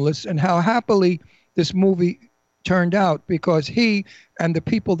homeless and how happily this movie turned out because he and the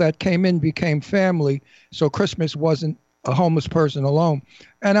people that came in became family. So Christmas wasn't a homeless person alone.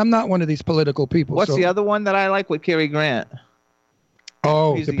 And I'm not one of these political people. What's the other one that I like with Cary Grant?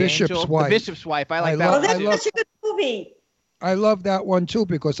 Oh, He's the Bishop's angel. Wife. The Bishop's Wife. I like that. Oh, one. that's such a good movie. I love that one too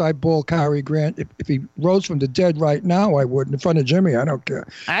because I bull Cary Grant. If he rose from the dead right now, I would. In front of Jimmy, I don't care.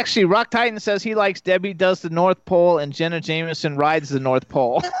 Actually, Rock Titan says he likes Debbie Does the North Pole and Jenna Jameson Rides the North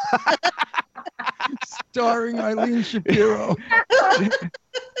Pole. Starring Eileen Shapiro.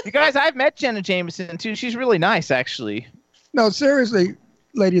 You guys, I've met Jenna Jameson too. She's really nice, actually. No, seriously,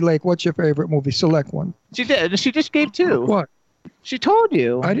 Lady Lake, what's your favorite movie? Select one. She did. She just gave two. What? She told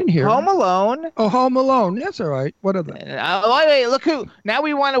you. I didn't hear. Home Alone. Oh, Home Alone. That's all right. What are they? Wait, look who. Now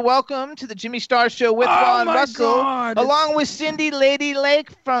we want to welcome to the Jimmy Star Show with Ron Russell, God. along with Cindy Lady Lake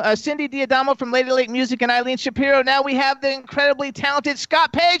from Cindy Diadamo from Lady Lake Music and Eileen Shapiro. Now we have the incredibly talented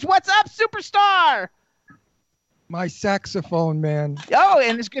Scott Page. What's up, superstar? My saxophone, man. Oh,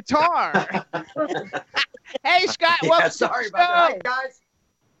 and his guitar. Hey, Scott. Welcome. Sorry to the about show. that, guys.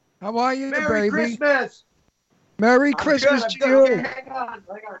 How are you, Merry baby? Christmas. Merry I'm Christmas good, to I'm you. good. Hang on.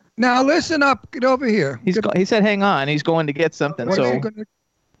 Now listen up. Get over here. He said, "Hang on." He's going to get something. What So. are you gonna-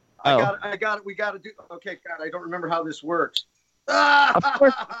 I got it. We got to do. Okay, God, I don't remember how this works. Of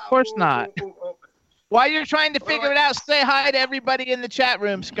course not. While you're trying to figure it out, say hi to everybody in the chat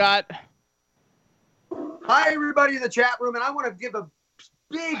room, Scott. Hi, everybody in the chat room, and I want to give a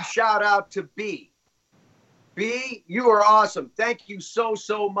big shout out to B. B, you are awesome. Thank you so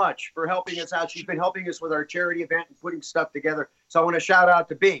much for helping us out. She's been helping us with our charity event and putting stuff together. So I want to shout out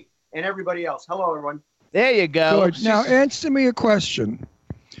to B and everybody else. Hello, everyone. There you go. Good. Now answer me a question.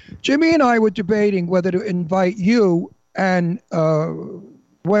 Jimmy and I were debating whether to invite you and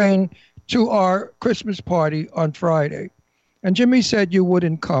Wayne to our Christmas party on Friday. And Jimmy said you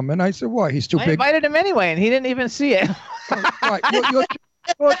wouldn't come. And I said, why? He's too I big. invited him anyway, and he didn't even see it. Right.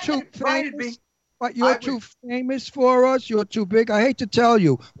 You're too famous. But you're too famous for us. You're too big. I hate to tell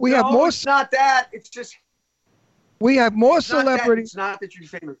you. We have more. It's not that. It's just. We have more It's not that. celebrities. It's not that you're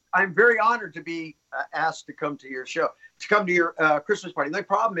famous. I'm very honored to be asked to come to your show, to come to your Christmas party. The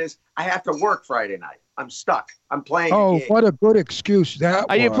problem is I have to work Friday night. I'm stuck. I'm playing. Oh, a gig. what a good excuse that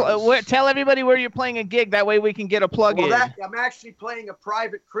Are you was. tell everybody where you're playing a gig. That way we can get a plug in. I'm actually playing a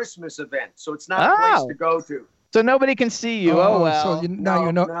private Christmas event, so it's not a place to go to. So nobody can see you. Oh, well. So now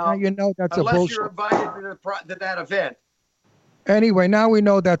you know. Now you know that's Unless a bullshit. you're invited to that event. Anyway, now we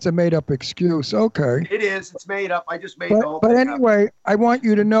know that's a made-up excuse. Okay. It is. It's made up. I just made the whole But thing up. anyway, I want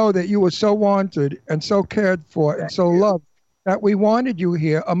you to know that you were so wanted and so cared for and so loved that we wanted you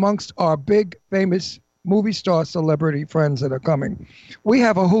here amongst our big, famous movie star celebrity friends that are coming. We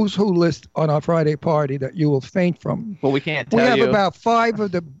have a who's who list on our Friday party that you will faint from. Well, we can't tell We have you. about 5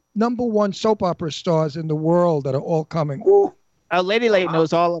 of the #1 soap opera stars in the world that are all coming. Lady Lake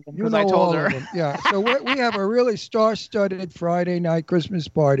knows all of them because I know told all her. of them. Yeah, so we have a really star-studded Friday night Christmas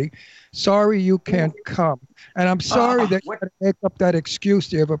party. Sorry you can't come. And I'm sorry that you had to make up that excuse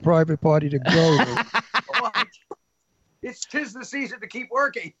to have a private party to go to. It's 'tis the season to keep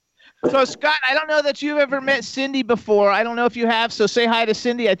working. So, Scott, I don't know that you've ever met Cindy before. I don't know if you have, so say hi to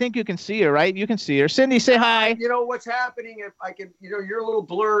Cindy. I think you can see her, right? You can see her. Cindy, say hi. You know what's happening? If I can, you're a little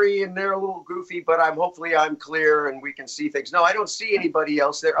blurry and they're a little goofy, but hopefully I'm clear and we can see things. No, I don't see anybody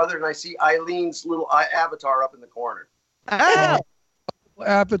else there other than I see Eileen's little avatar up in the corner. Oh.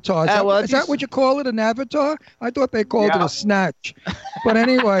 Avatar. Is that what you call it, an avatar? I thought they called it a snatch. But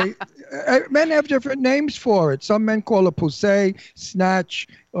anyway, men have different names for it. Some men call it poussey, snatch,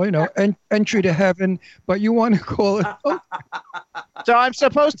 or, entry to heaven. But you want to call it... So I'm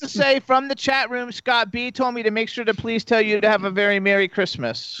supposed to say from the chat room, Scott B told me to make sure to please tell you to have a very Merry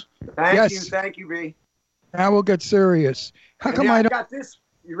Christmas. Thank you, B. Now we'll get serious. How come I don't... got this.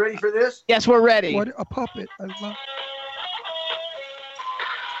 You ready for this? Yes, we're ready. What, a puppet. I love...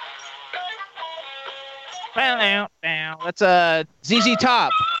 That's ZZ Top.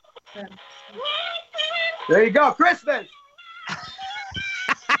 There you go, Christmas.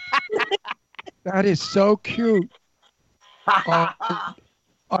 That is so cute. Our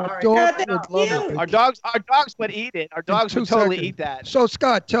dogs would love it. Our dogs would eat it. Our dogs would totally eat that. So,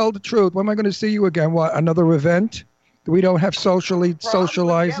 Scott, tell the truth. When am I going to see you again? What, another event? We don't have Probably,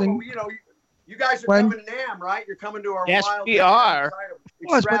 socializing. Yeah, well, you guys are When- coming to NAMM, right? You're coming to our Yes, wild we are.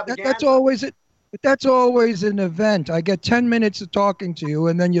 Yes, but that's always it. But that's always an event. I get 10 minutes of talking to you,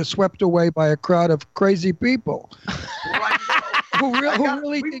 and then you're swept away by a crowd of crazy people who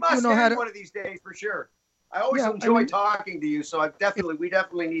really we think must you know how end to. one of these days for sure. I always Yeah, I enjoy mean- talking to you, so we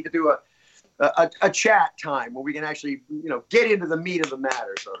definitely need to do a chat time where we can actually get into the meat of the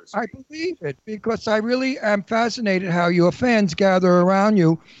matter, so to speak. I believe it because I really am fascinated how your fans gather around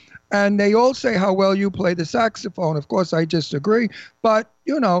you, and they all say how well you play the saxophone. Of course, I disagree, but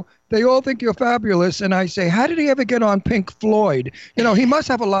they all think you're fabulous. And I say, how did he ever get on Pink Floyd? He must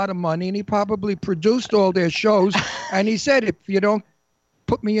have a lot of money, and he probably produced all their shows. And he said, if you don't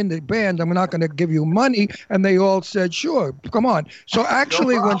put me in the band, I'm not going to give you money. And they all said, sure, come on. So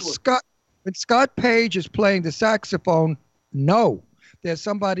actually, when Scott Page is playing the saxophone, no. There's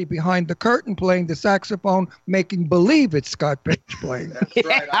somebody behind the curtain playing the saxophone, making believe it's Scott Page playing. That's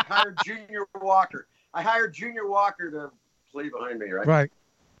right. I hired Junior Walker. To play behind me, right? Right.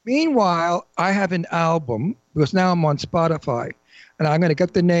 Meanwhile, I have an album because now I'm on Spotify, and I'm going to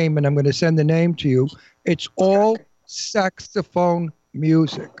get the name and I'm going to send the name to you. It's all saxophone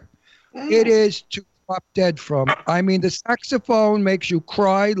music. It is to drop dead from. I mean, the saxophone makes you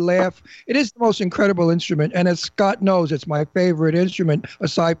cry, laugh. It is the most incredible instrument, and as Scott knows, it's my favorite instrument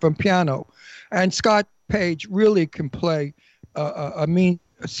aside from piano. And Scott Page really can play a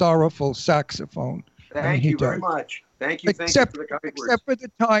sorrowful saxophone. Thank you very much. Thank you. Except for the kind words. except for the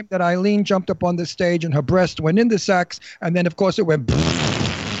time that Eileen jumped up on the stage and her breast went in the sax, and then of course it went.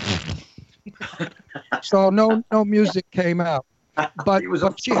 So no music came out. But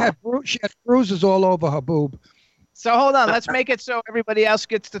she had bruises all over her boob. So hold on, let's make it so everybody else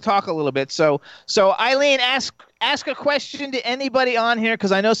gets to talk a little bit. So Eileen, ask a question to anybody on here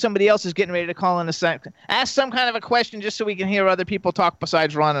because I know somebody else is getting ready to call in a second. Ask some kind of a question just so we can hear other people talk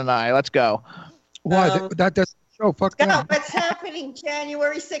besides Ron and I. Let's go. Why? That doesn't show. Fuck that. What's happening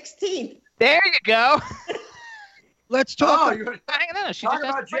January 16th? There you go. Let's talk.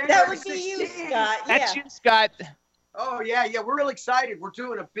 That would be you, Scott. That's you, Scott. Oh, yeah. We're really excited. We're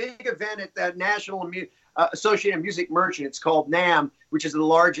doing a big event at the National Associated Music Merchant. It's called NAMM, which is the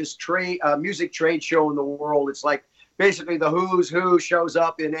largest music trade show in the world. It's like basically the who's who shows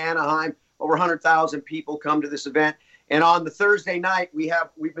up in Anaheim. Over 100,000 people come to this event. And on the Thursday night,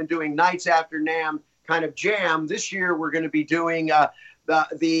 we've been doing Nights After NAMM kind of jam. This year, we're going to be doing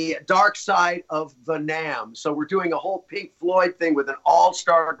the Dark Side of the NAMM. So we're doing a whole Pink Floyd thing with an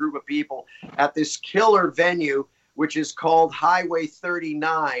all-star group of people at this killer venue, which is called Highway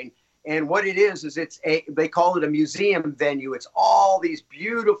 39. And what it is they call it a museum venue. It's all these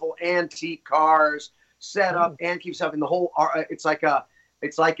beautiful antique cars set up, antique stuff, and the whole. It's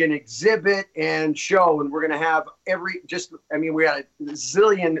like an exhibit and show, and we're going to have we got a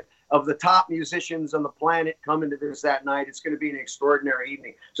zillion of the top musicians on the planet coming to this that night. It's going to be an extraordinary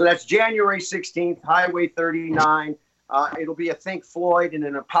evening. So that's January 16th, Highway 39. It'll be a Think Floyd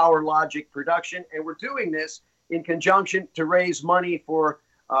and a Power Logic production, and we're doing this in conjunction to raise money for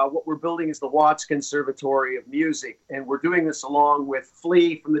what we're building is the Watts Conservatory of Music. And we're doing this along with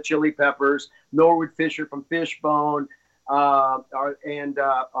Flea from the Chili Peppers, Norwood Fisher from Fishbone, and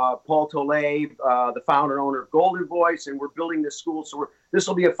Paul Tolay, the founder and owner of Golden Voice. And we're building this school. So this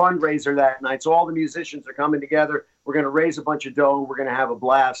will be a fundraiser that night. So all the musicians are coming together. We're going to raise a bunch of dough, and we're going to have a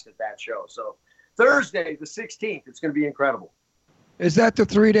blast at that show. So Thursday, the 16th, it's going to be incredible. Is that the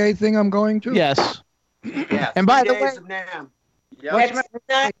 3-day thing I'm going to? Yes. Yeah. And by the way,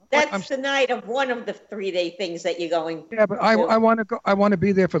 That's the night of one of the 3-day things that you're going. Yeah, but I want to go. I want to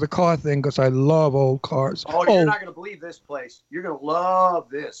be there for the car thing because I love old cars. Oh, you're not going to believe this place. You're going to love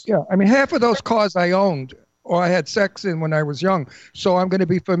this. Yeah, I mean, half of those cars I owned or I had sex in when I was young, so I'm going to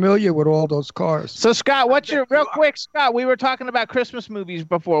be familiar with all those cars. So Scott, Scott, we were talking about Christmas movies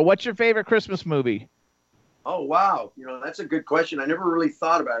before. What's your favorite Christmas movie? Oh wow, that's a good question. I never really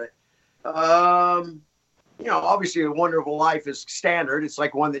thought about it. Obviously, A Wonderful Life is standard. It's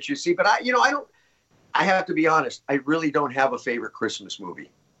like one that you see, but I have to be honest. I really don't have a favorite Christmas movie.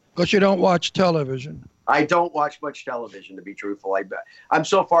 Because you don't watch television. I don't watch much television, to be truthful. I'm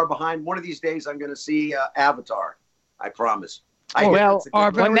so far behind. One of these days, I'm going to see Avatar. I promise.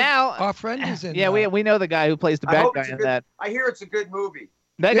 Our friend is in. Yeah, we know the guy who plays the bad guy in that. I hear it's a good movie.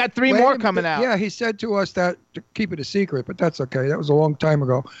 They got 3 more coming out. Yeah, he said to us that to keep it a secret, but that's okay. That was a long time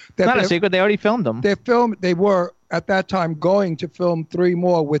ago. It's not a secret. They already filmed them. They were at that time going to film 3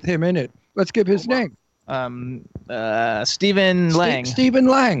 more with him in it. Let's give his name. Stephen Lang. Stephen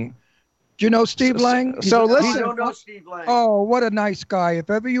Lang. Do you know Steve Lang? So I listen. don't know Steve Lang. Oh, what a nice guy.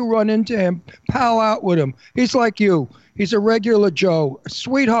 If ever you run into him, pal out with him. He's like you. He's a regular Joe, a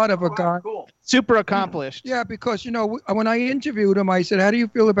sweetheart of a guy. Cool. Super accomplished. Yeah, because, when I interviewed him, I said, how do you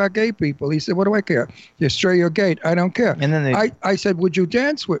feel about gay people? He said, what do I care? You're straight or gay. I don't care. And then I said, would you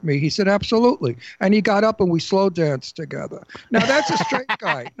dance with me? He said, absolutely. And he got up and we slow danced together. Now, that's a straight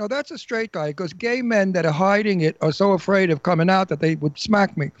guy. No, that's a straight guy because gay men that are hiding it are so afraid of coming out that they would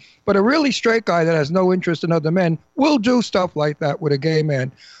smack me. But a really straight guy that has no interest in other men will do stuff like that with a gay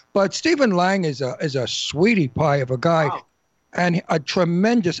man. But Stephen Lang is a sweetie pie of a guy and a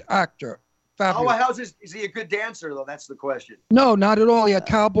tremendous actor. Fabulous. Is he a good dancer, though? That's the question. No, not at all. He had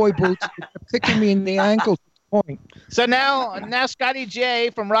cowboy boots, kicking me in the ankle to the point. So now Scotty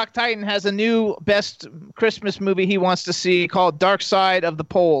J from Rock Titan has a new best Christmas movie he wants to see called Dark Side of the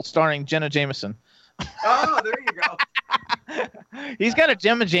Pole, starring Jenna Jameson. Oh, there you go. He's got a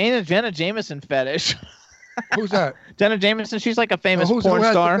Jenna Jameson fetish. Who's that? Jenna Jameson. She's like a famous who porn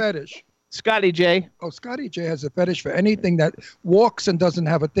has star. the fetish? Scotty J. Oh, Scotty J has a fetish for anything that walks and doesn't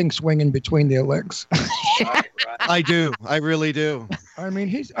have a thing swinging between their legs. I do. I really do. I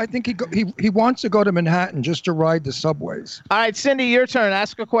mean, I think he wants to go to Manhattan just to ride the subways. All right, Cindy, your turn.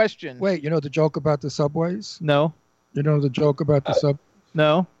 Ask a question. Wait, you know the joke about the subways? No. You know the joke about the sub?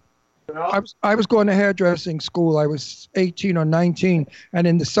 No. I was going to hairdressing school. I was 18 or 19, and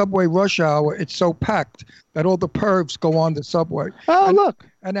in the subway rush hour, it's so packed that all the pervs go on the subway. Oh, look.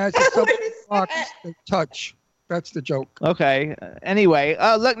 And as the subway walks, they touch. That's the joke. Okay. Anyway,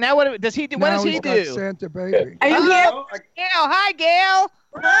 look. Now what does he do? What does he do? Santa baby. Are you here? Gail. Hi, Gail.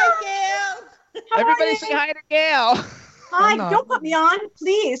 Hi, Gail. Everybody say hi to Gail. Hi, don't put me on,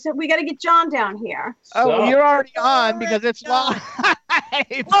 please. We got to get John down here. Oh, you're already on because it's live.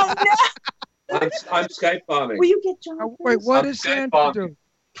 Oh, no. I'm Skype bombing. Will you get John? Wait, what does Santa do?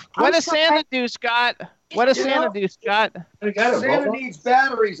 What does Santa do, Scott? What does Santa do, Scott? Santa needs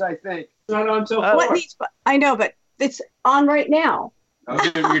batteries, I think. Not on until What needs? I know, but it's on right now.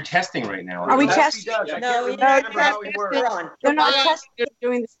 You're testing right now. Are we testing? No, you're not testing. We're on. They're not testing.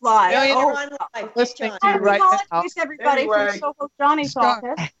 Doing this live. Yeah, We're on live. Listening to Hi, you right now. apologies, everybody, Anyway. from Soho Johnny's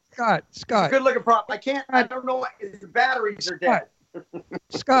office. Scott. Good looking prop. I don't know. The batteries are dead.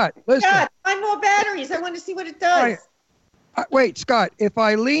 Scott, listen. God, find more batteries. I want to see what it does. Wait, Scott, if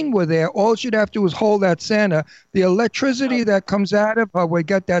Eileen were there, all she'd have to do is hold that Santa. The electricity that comes out of her would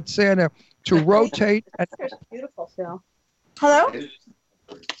get that Santa to rotate. It's beautiful, Phil. Hello?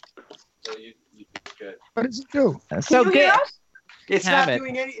 What does it do? So good. It's Have not it.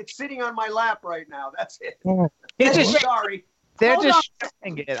 doing any. It's sitting on my lap right now. That's it. Oh. It's just, Sorry. they're Hold just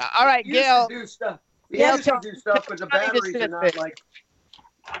showing it. All right, We used Gail. to do stuff. We Gail, used to do stuff, but the Johnny just batteries did are it not fit. like.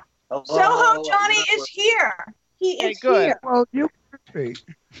 Soho Johnny is here. He Okay, is good. here. Well, you could be.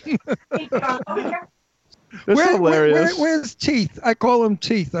 Hey, John, over here. This is hilarious. Where's Teeth? I call him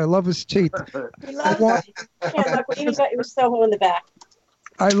Teeth. I love his teeth. We love him. Yeah, look, we even got your Soho in the back.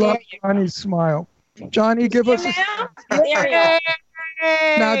 I love Johnny's smile. Johnny, give us a... Now? There we are.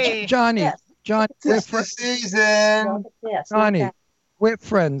 Now, Johnny, Yes. Johnny, we're season. Yes, Johnny, okay. we're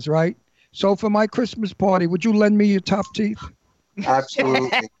friends, right? So for my Christmas party, would you lend me your top teeth?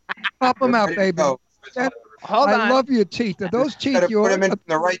 Absolutely. Pop them out, baby. Hold I on. love your teeth. Are those teeth Gotta yours? put them in from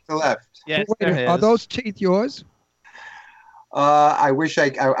the right to left. Yes, Wait a there minute, it are is. those teeth yours? I wish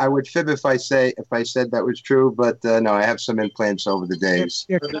I would fib if I said that was true, but no, I have some implants over the days.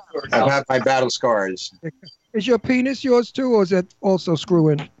 Yeah. I've had my battle scars. Is your penis yours too, or is it also screw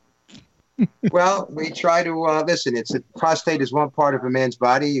in? Well, we try to listen. It's a prostate is one part of a man's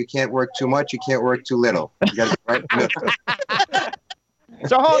body. You can't work too much. You can't work too little. You got to be right in the middle.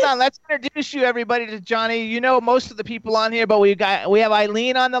 So hold on, let's introduce you everybody to Johnny. You know most of the people on here, but we have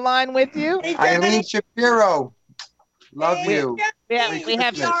Eileen on the line with you. Eileen Shapiro, love you. Yeah, we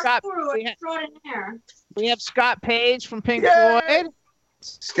have Scott. We have Scott Page from Pink Floyd.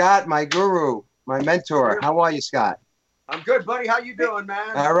 Scott, my guru, my mentor. How are you, Scott? I'm good, buddy. How you doing,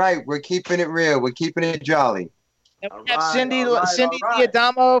 man? All right, we're keeping it real. We're keeping it jolly. And we have Cindy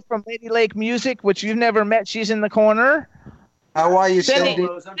Diadamo from Lady Lake Music, which you've never met. She's in the corner. How are you, Cindy? Cindy?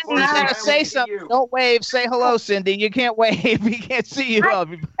 You gotta say something. Don't wave. Say hello, Cindy. You can't wave. You can't see you. Hey,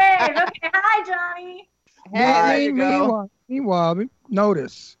 okay. Hi, Johnny. There you go. Meanwhile,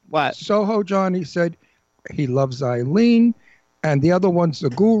 notice what Soho Johnny said he loves Eileen, and the other one's the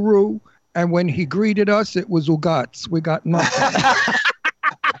guru. And when he greeted us, it was Ugats. We got nothing.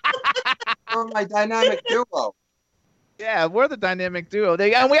 You're my dynamic duo. Yeah, we're the dynamic duo.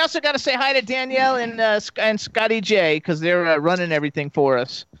 And we also got to say hi to Danielle and Scotty J because they're running everything for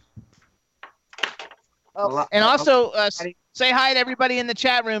us. Oh, and also Say hi to everybody in the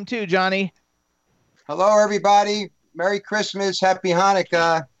chat room too, Johnny. Hello, everybody. Merry Christmas. Happy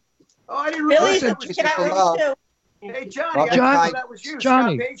Hanukkah. Oh, I didn't Billy's realize in that the was chat room too. Hey, Johnny, Well, I didn't Johnny, know that was you.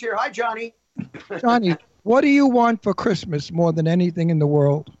 Johnny. Scott Page here. Hi, Johnny. Johnny, what do you want for Christmas more than anything in the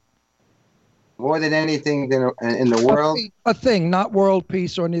world? More than anything in the world. A thing, not world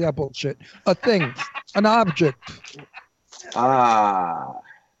peace or any of that bullshit. A thing, an object.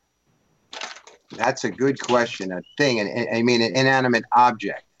 That's a good question. A thing, I mean, an inanimate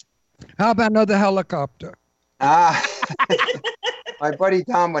object. How about another helicopter? My buddy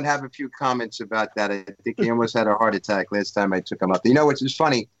Tom would have a few comments about that. I think he almost had a heart attack last time I took him up. You know, it's just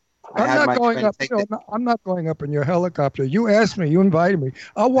funny. I'm not going up in your helicopter. You asked me. You invited me.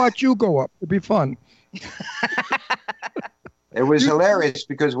 I'll watch you go up. It'd be fun. It was hilarious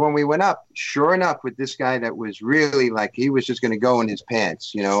because when we went up, sure enough, with this guy that was really like, he was just going to go in his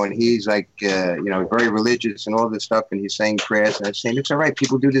pants, you know, and he's like, you know, very religious and all this stuff. And he's saying prayers. And I was saying, it's all right.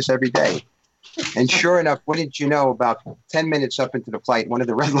 People do this every day. And sure enough, what did you know? About 10 minutes up into the flight, one of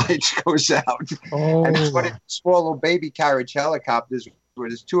the red lights goes out. Oh. And it's one of the small little baby carriage helicopters where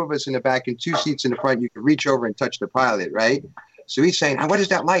there's two of us in the back and two seats in the front. You can reach over and touch the pilot, right? So he's saying, what is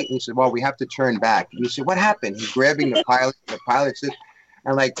that light? And he said, well, we have to turn back. And he said, what happened? He's grabbing the pilot. The pilot said,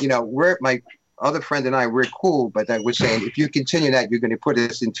 and like, you know, my other friend and I, we're cool, but I was saying, if you continue that, you're going to put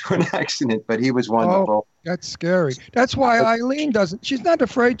us into an accident. But he was wonderful. Oh, that's scary. That's why Eileen doesn't. She's not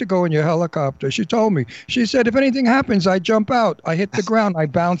afraid to go in your helicopter. She told me. She said, if anything happens, I jump out. I hit the ground. I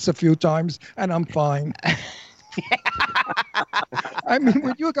bounce a few times, and I'm fine. I mean,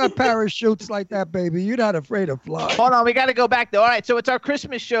 when you got parachutes like that, baby, you're not afraid of flying. Hold on, we got to go back though. All right, so it's our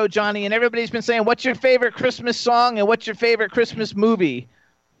Christmas show, Johnny, and everybody's been saying, what's your favorite Christmas song and what's your favorite Christmas movie?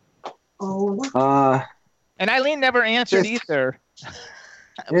 And Eileen never answered either.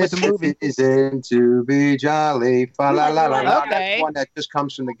 With the movie. Reason to be jolly. Fa la la la la. Okay. That's one that just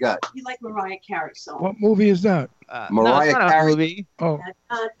comes from the gut. You like Mariah Carey song? What movie is that? Mariah Carey. Oh.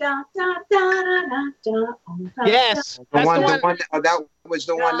 Yes. That was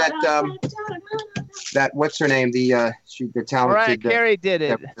the one that what's her name? The talented. Mariah Carey did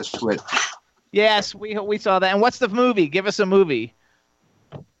it. Yes, we saw that. And what's the movie? Give us a movie.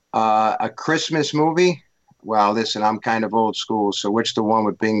 A Christmas movie. Well, listen, I'm kind of old school. So which the one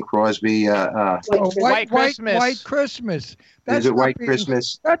with Bing Crosby? White Christmas. White Christmas. Is it White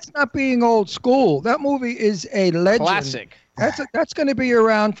Christmas? That's not being old school. That movie is a legend. Classic. That's going to be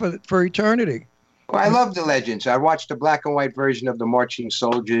around for eternity. Well, I love the legends. I watched the black and white version of the Marching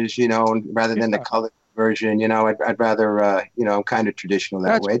Soldiers, you know, rather than the colored version. You know, I'd rather, you know, I'm kind of traditional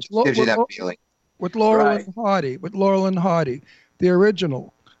that way. It just gives you that feeling. With Laurel and Hardy, the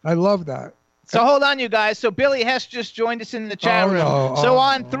original. I love that. So hold on, you guys. So Billy Hess just joined us in the chat room. So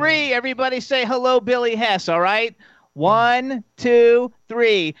on three, everybody say hello, Billy Hess. All right. 1, 2,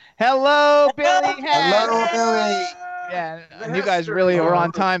 3. Hello, Billy Hess. Hello, Billy. Yeah, and you guys really were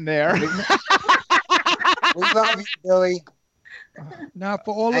on time there. We love you, Billy. Now,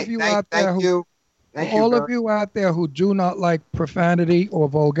 for all of you out there who do not like profanity or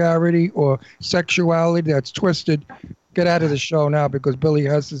vulgarity or sexuality that's twisted, get out of the show now because Billy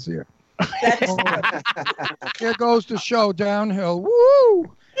Hess is here. Here goes the show downhill.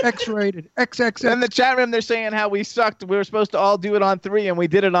 Woo! X-rated. XXX. In the chat room, they're saying how we sucked. We were supposed to all do it on 3, and we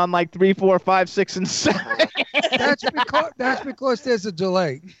did it on like 3, 4, 5, 6, and 7. That's because there's a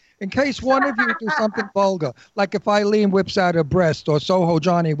delay. In case one of you do something vulgar, like if Eileen whips out her breast or Soho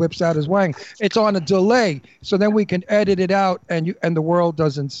Johnny whips out his wang, it's on a delay, so then we can edit it out, and the world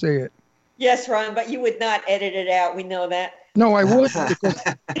doesn't see it. Yes, Ron, but you would not edit it out. We know that. No, I wouldn't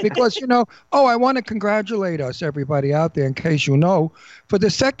because you know. Oh, I want to congratulate us, everybody out there. In case you know, for the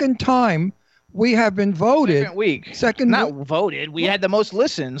second time, we have been voted. Not voted. We had the most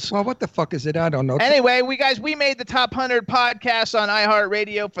listens. Well, what the fuck is it? I don't know. Anyway, we made the top 100 podcasts on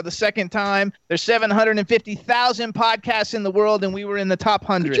iHeartRadio for the second time. There's 750,000 podcasts in the world, and we were in the top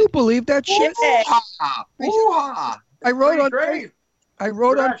 100. Could you believe that shit? I wrote on.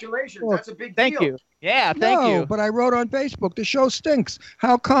 Congratulations. That's a big deal. Thank you. Yeah, thank you. But I wrote on Facebook, the show stinks.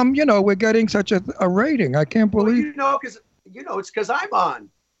 How come, we're getting such a rating? I can't believe. It's because I'm on.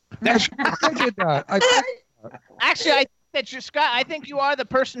 I did that. Actually, I think that you're Scott. I think you are the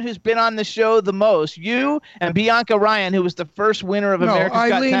person who's been on the show the most. You and Bianca Ryan, who was the first winner of America's Got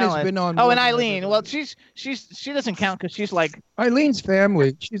Talent. Eileen has been on. Oh, and Eileen. Well, she doesn't count because she's like Eileen's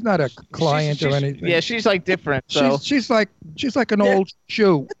family. She's not a client or anything. Yeah, she's like different. So she's like an old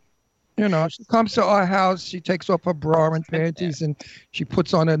shoe. She comes to our house. She takes off her bra and panties, and she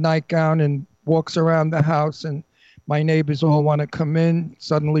puts on a nightgown and walks around the house. And My neighbors all want to come in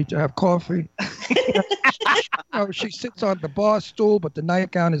suddenly to have coffee. She sits on the bar stool, but the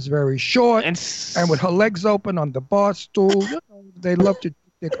nightgown is very short, and with her legs open on the bar stool, they love to.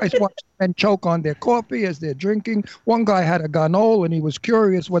 I watch men choke on their coffee as they're drinking. One guy had a ganol, and he was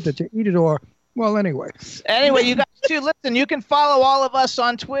curious whether to eat it or. Well, anyway. Anyway, you guys too. Listen, you can follow all of us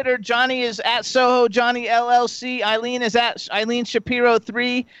on Twitter. Johnny is at Soho Johnny LLC. Eileen is at Eileen Shapiro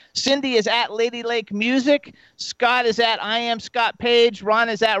 3. Cindy is at Lady Lake Music. Scott is at I Am Scott Page. Ron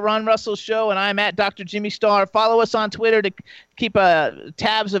is at Ron Russell Show, and I'm at Dr. Jimmy Star. Follow us on Twitter to keep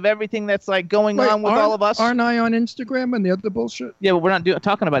tabs of everything that's like going on with all of us. Aren't I on Instagram and the other bullshit? Yeah, but we're not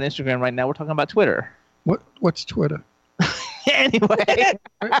talking about Instagram right now. We're talking about Twitter. What's Twitter? Anyway.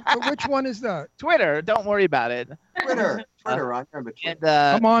 Which one is that? Twitter. Don't worry about it. Twitter. I remember Twitter. And,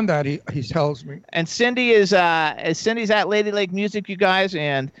 I'm on that. He tells me. And Cindy Cindy's at Lady Lake Music, you guys,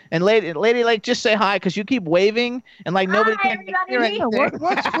 and Lady Lake, just say hi because you keep waving and like nobody can hear anything.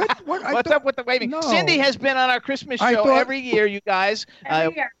 What's up with the waving? No. Cindy has been on our Christmas show every year, you guys.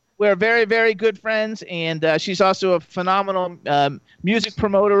 Every year. We're very, very good friends, and she's also a phenomenal music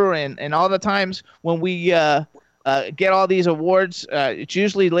promoter. And all the times when we get all these awards, it's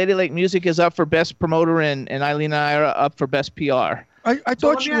usually Lady Lake Music is up for Best Promoter, and Eileen and I are up for Best PR. I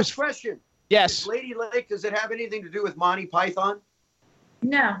thought she was. Question. Yes. Lady Lake, does it have anything to do with Monty Python?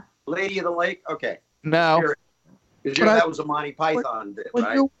 No. Lady of the Lake? Okay. No. Because that was a Monty Python bit, when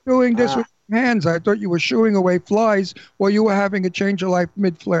right? you were doing this with your hands, I thought you were shooing away flies while you were having a change of life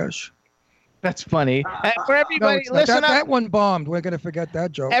mid-flash. That's funny. For everybody, listen up. That one bombed. We're going to forget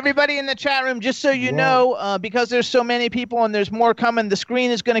that joke. Everybody in the chat room, just so you know, because there's so many people and there's more coming, the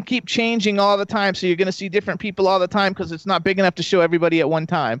screen is going to keep changing all the time. So you're going to see different people all the time because it's not big enough to show everybody at one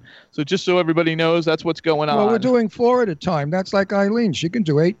time. So just so everybody knows, that's what's going on. Well, we're doing 4 at a time. That's like Eileen. She can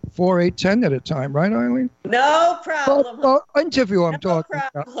do 4, 8, 10 at a time. Right, Eileen? No problem. Interview I'm talking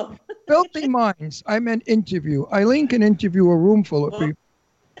about. Filthy Minds. I meant interview. Eileen can interview a room full of people.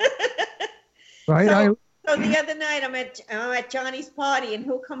 Right. So the other night I'm at Johnny's party, and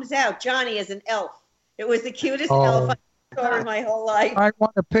who comes out? Johnny is an elf. It was the cutest elf I saw in my whole life. I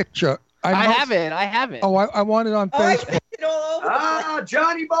want a picture. I have it. Oh, I want it on Facebook. I put it all over.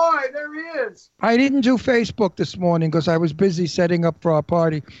 Johnny boy, there he is. I didn't do Facebook this morning because I was busy setting up for our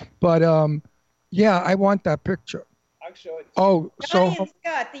party. But yeah, I want that picture. I'll show it. Oh, Johnny and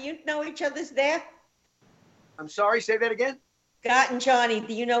Scott, do you know each other's there? I'm sorry, say that again? Scott and Johnny,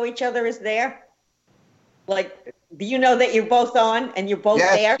 do you know each other is there? Like, do you know that you're both on and you're both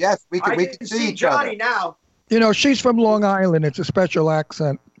there? Yes, we can see each other. Johnny now. You know, she's from Long Island. It's a special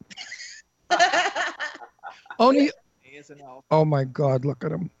accent. Only. Oh my God! Look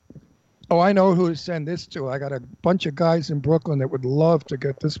at him. Oh, I know who to send this to. I got a bunch of guys in Brooklyn that would love to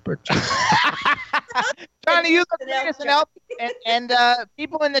get this picture. Johnny, you look great as an elf. And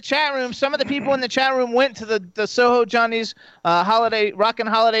people in the chat room, some of the people in the chat room went to the Soho Johnny's Rockin'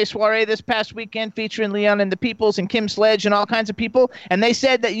 Holiday Soiree this past weekend featuring Leon and the Peoples and Kim Sledge and all kinds of people. And they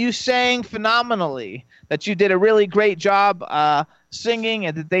said that you sang phenomenally, that you did a really great job singing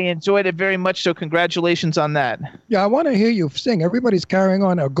and that they enjoyed it very much. So congratulations on that. Yeah, I want to hear you sing. Everybody's carrying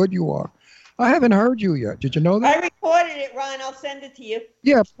on how good you are. I haven't heard you yet. Did you know that? I recorded it, Ron. I'll send it to you.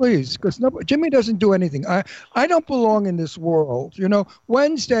 Yeah, please, because Jimmy doesn't do anything. I don't belong in this world. You know,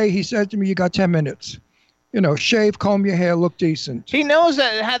 Wednesday he said to me, "You got 10 minutes. You know, shave, comb your hair, look decent." He knows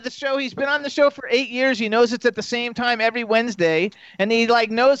that had the show. He's been on the show for 8 years. He knows it's at the same time every Wednesday, and he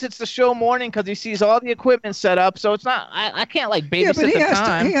knows it's the show morning because he sees all the equipment set up. So it's not. I can't babysit the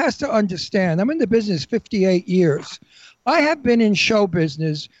time. He has to understand. I'm in the business 58 years. I have been in show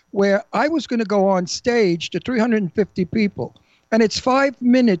business where I was going to go on stage to 350 people, and it's 5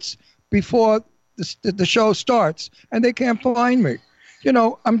 minutes before the show starts, and they can't find me. You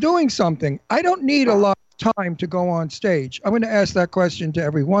know, I'm doing something. I don't need a lot of time to go on stage. I'm going to ask that question to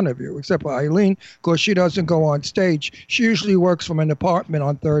every one of you, except for Eileen, because she doesn't go on stage. She usually works from an apartment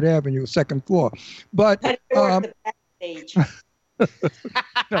on 3rd Avenue, 2nd floor. But the backstage.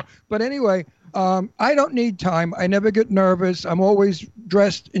 No, but anyway, I don't need time. I never get nervous. I'm always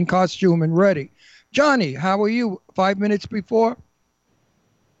dressed in costume and ready. Johnny, how are you? 5 minutes before?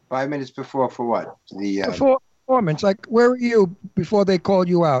 5 minutes before for what? Before performance. Like, where are you before they call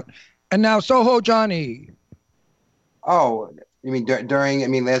you out? And now, Soho Johnny. Oh, you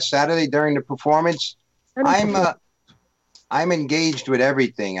mean last Saturday during the performance? I'm engaged with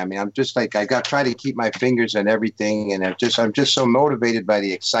everything. I mean, I'm just I try to keep my fingers on everything, and I'm just so motivated by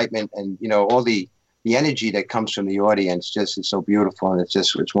the excitement and all the energy that comes from the audience. Just is so beautiful, and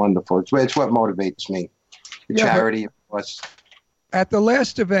it's wonderful. It's what motivates me. The charity, of course. At the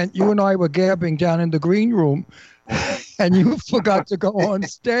last event, you and I were gabbing down in the green room, and you forgot to go on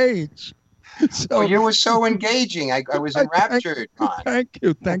stage. So you were so engaging. I was enraptured. Thank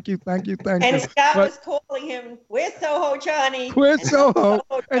you. And Scott was calling him, "Where's Soho, Johnny?" Where's Soho?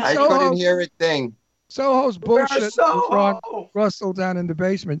 And I Soho, couldn't hear a thing. Soho's bullshit. Ron Russell down in the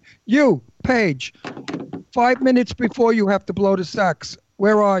basement. You, Paige, 5 minutes before you have to blow the sax.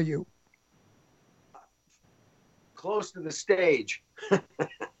 Where are you? Close to the stage.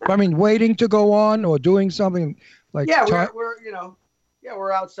 I mean, waiting to go on or doing something like. Yeah,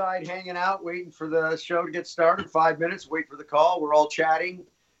 we're outside hanging out, waiting for the show to get started. 5 minutes, wait for the call. We're all chatting.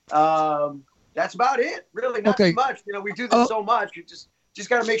 That's about it. Really, not too much. We do this so much. You just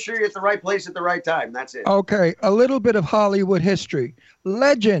got to make sure you're at the right place at the right time. That's it. Okay, a little bit of Hollywood history.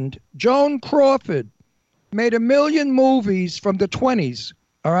 Legend Joan Crawford made 1 million movies from the 20s.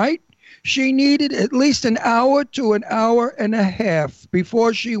 All right. She needed at least an hour to an hour and a half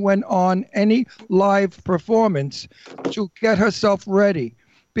before she went on any live performance to get herself ready,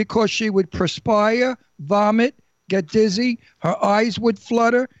 because she would perspire, vomit, get dizzy, her eyes would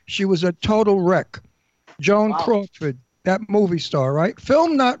flutter. She was a total wreck. Joan Crawford, that movie star, right?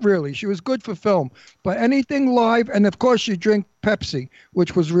 Film, not really. She was good for film, but anything live, and of course she drank Pepsi,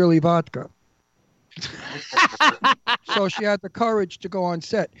 which was really vodka. So she had the courage to go on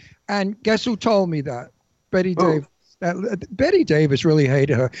set. And guess who told me that? Betty Davis. Betty Davis really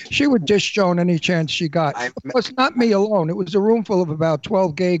hated her. She would dish Joan any chance she got. Of course, not me alone. It was a room full of about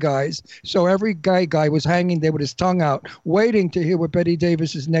 12 gay guys. So every gay guy was hanging there with his tongue out, waiting to hear what Betty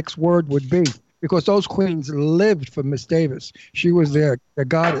Davis's next word would be. Because those queens lived for Miss Davis. She was their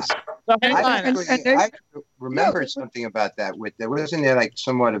goddess. I remember something about that. Wasn't there like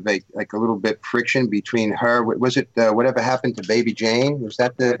somewhat of a little bit friction between her? Was it whatever happened to Baby Jane? Was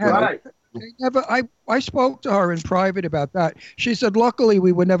that the right? I spoke to her in private about that. She said, luckily,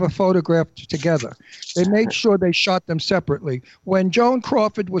 we were never photographed together. They made sure they shot them separately. When Joan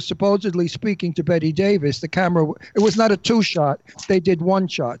Crawford was supposedly speaking to Betty Davis, the camera, it was not a 2-shot. They did 1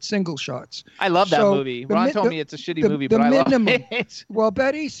 shot, single shots. I love that movie. Ron told me it's a shitty movie, but I love it. Well,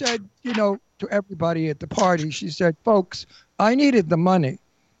 Betty said, to everybody at the party, she said, folks, I needed the money.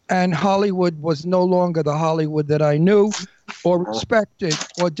 And Hollywood was no longer the Hollywood that I knew or respected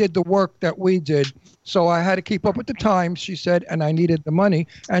or did the work that we did. So I had to keep up with the times, she said, and I needed the money.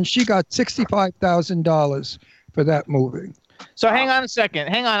 And she got $65,000 for that movie. So hang on a second.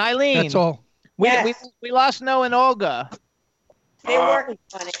 Hang on, Eileen. That's all. We lost Noah and Olga. They're working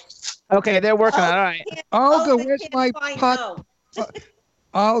on it. Okay, they're working on it. All right. Olga, where's my pot?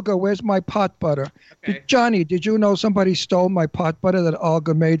 Olga, where's my pot butter? Okay. Johnny, did you know somebody stole my pot butter that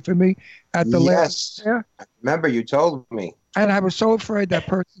Olga made for me at the last fair? Remember, you told me. And I was so afraid that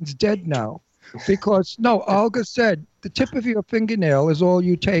person's dead now. Because, Olga said, the tip of your fingernail is all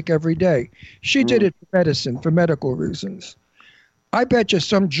you take every day. She did it for medicine, for medical reasons. I bet you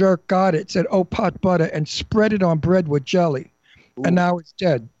some jerk got it, said, pot butter, and spread it on bread with jelly. Ooh. And now it's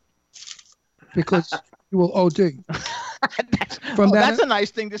dead. Because you will OD. That's a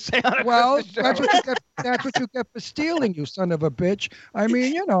nice thing to say on a Christmas show. That's what you get for stealing, you son of a bitch. I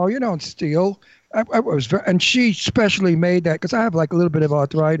mean, you don't steal. And she specially made that because I have like a little bit of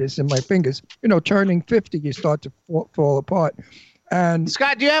arthritis in my fingers. Turning 50, you start to fall apart. And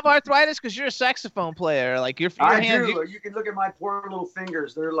Scott, do you have arthritis? Because you're a saxophone player. Like your hands. You can look at my poor little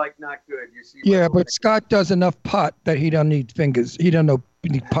fingers. They're like not good. You see? Yeah, but Scott does enough pot that he don't need fingers. He don't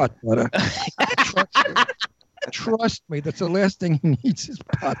need pot butter. Trust me, that's the last thing he needs is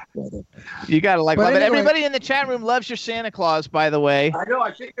pot butter. You gotta love it. Everybody in the chat room loves your Santa Claus, by the way. I know.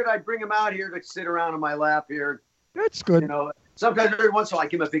 I figured I'd bring him out here to sit around in my lap here. That's good. Sometimes every once in a while I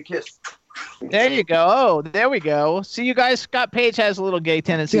give him a big kiss. There you go. Oh, there we go. See, you guys, Scott Page has a little gay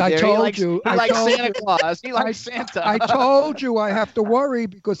tendency. See, I told you. He likes Santa Claus. He likes Santa. I told you I have to worry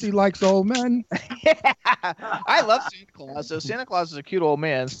because he likes old men. Yeah, I love Santa Claus. So Santa Claus is a cute old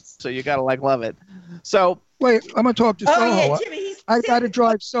man. So you gotta love it. So wait, I'm gonna talk to Soho. Yeah, Jimmy, I gotta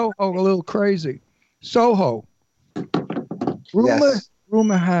drive Soho a little crazy. Soho.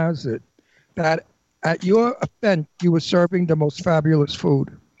 Rumor has it that at your event you were serving the most fabulous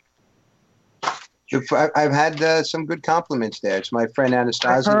food. I've had some good compliments there. It's my friend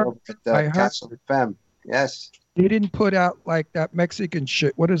Anastasia over at Castle Femme. Yes. He didn't put out like that Mexican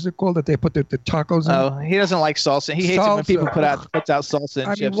shit. What is it called that they put the tacos in? Oh, he doesn't like salsa. He hates it when people puts out salsa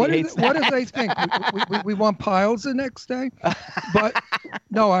and chips. What do they think? We want piles the next day? But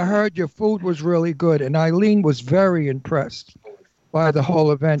no, I heard your food was really good, and Eileen was very impressed by the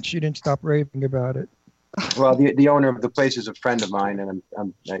whole event. She didn't stop raving about it. Well, the owner of the place is a friend of mine, and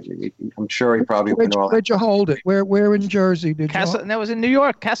I'm sure he probably went all. Where'd you hold it? Where in Jersey did you? That was in New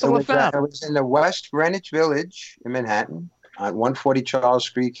York, Castle FM. It was in the West Greenwich Village in Manhattan, on 140 Charles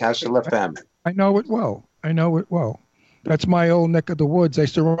Street, Castle FM. I know it well. That's my old neck of the woods. I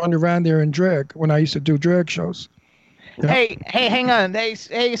used to run around there in drag when I used to do drag shows. Yeah. Hey, hang on.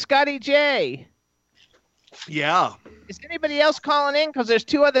 Hey, Scotty J. Yeah. Is anybody else calling in? Because there's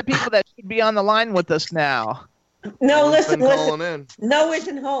two other people that should be on the line with us now. No, listen. In. No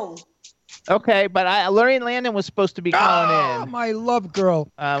isn't home. Okay, but Lorraine Landon was supposed to be calling in. My love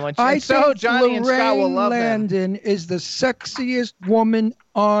girl. I think Johnny and Scott will love Landon is the sexiest woman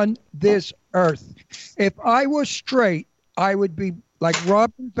on this earth. If I were straight, I would be like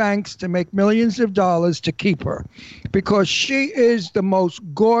Robin Banks to make millions of dollars to keep her, because she is the most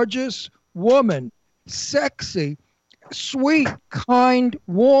gorgeous woman, sexy, sweet, kind,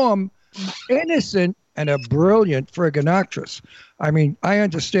 warm, innocent, and a brilliant friggin' actress. I mean, I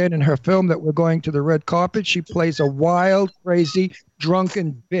understand in her film that we're going to the red carpet, she plays a wild, crazy,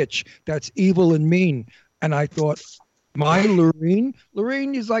 drunken bitch that's evil and mean. And I thought, my Lorene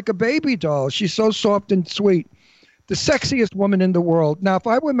is like a baby doll. She's so soft and sweet. The sexiest woman in the world. Now, if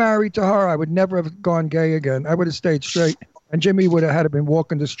I were married to her, I would never have gone gay again. I would have stayed straight. And Jimmy would have had to been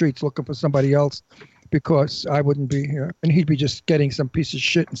walking the streets looking for somebody else, because I wouldn't be here. And he'd be just getting some piece of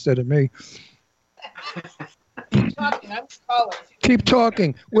shit instead of me. Keep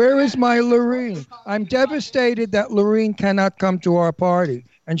talking. Where is my Lorene? I'm devastated that Lorene cannot come to our party.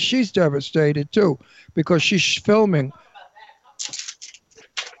 And she's devastated, too, because she's filming.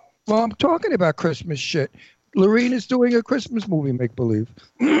 Well, I'm talking about Christmas shit. Lorene is doing a Christmas movie, make-believe.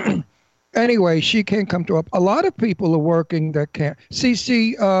 Anyway, she can't come to a lot of people are working that can't.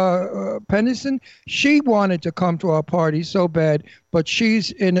 CeCe Pennison, she wanted to come to our party so bad, but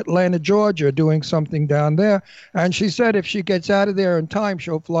she's in Atlanta, Georgia, doing something down there. And she said if she gets out of there in time,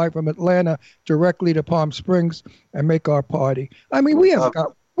 she'll fly from Atlanta directly to Palm Springs and make our party. I mean, we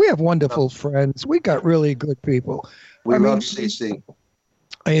have wonderful friends. We got really good people. We love CeCe.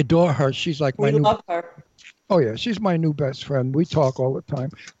 I adore her. She's like my new. We love her. Oh, yeah. She's my new best friend. We talk all the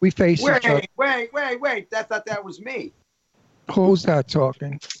time. We face each other. Wait. I thought that was me. Who's that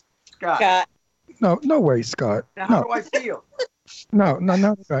talking? Scott. No way, Scott. Now, how do I feel? No,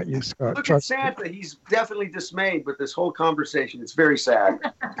 not about you, Scott. Look at Santa. He's definitely dismayed with this whole conversation. It's very sad.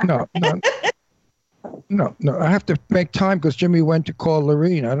 No. I have to make time because Jimmy went to call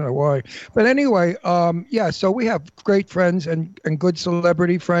Lorene. I don't know why. But anyway, so we have great friends and good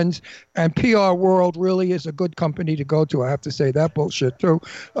celebrity friends. And PR World really is a good company to go to. I have to say that bullshit, too.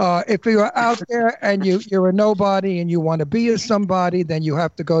 If you're out there and you're a nobody and you want to be a somebody, then you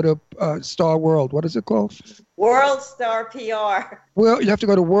have to go to Star World. What is it called? World Star PR. Well, you have to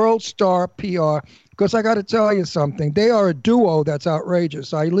go to World Star PR. Because I got to tell you something. They are a duo that's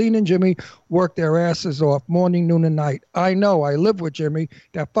outrageous. Eileen and Jimmy work their asses off morning, noon, and night. I know. I live with Jimmy.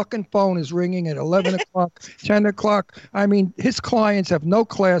 That fucking phone is ringing at 11 o'clock, 10 o'clock. I mean, his clients have no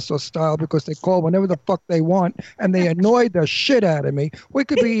class or style because they call whenever the fuck they want, and they annoy the shit out of me. We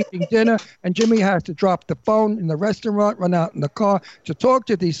could be eating dinner, and Jimmy has to drop the phone in the restaurant, run out in the car to talk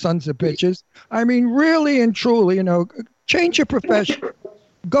to these sons of bitches. I mean, really and truly, change your profession.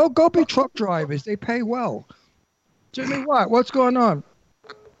 Go be truck drivers. They pay well. Jimmy, what's going on?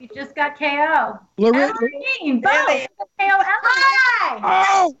 You just got KO. Lorene, boom. KO.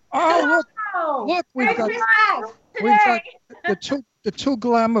 Hi. Look, we've got the two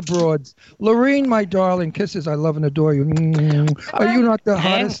glamour broads. Lorene, my darling, kisses. I love and adore you. Are you not the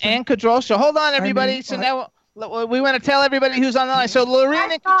hottest? And Kadrolsha. Hold on, everybody. Now we want to tell everybody who's on the line. So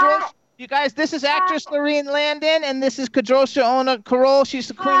Lorene and Kadrolsha. You guys, this is actress Lorene Landon, and this is Kadrolsha Ona Carole. She's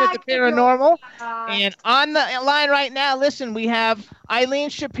the queen of the paranormal. And on the line right now, listen, we have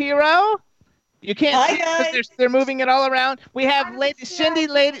Eileen Shapiro. You can't see because they're moving it all around. We have Cindy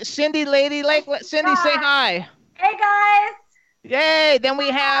Lady Lake. Cindy, say hi. Hey, guys. Yay. Then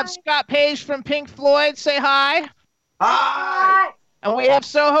we have Scott Page from Pink Floyd. Say hi. Hi. And we have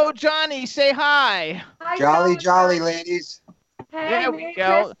Soho Johnny. Say hi. Hi, jolly, ladies. Hey, there we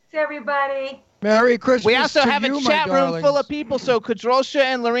go. Christmas, everybody. Merry Christmas. We also have you, a chat room full of people, so Kadrolsha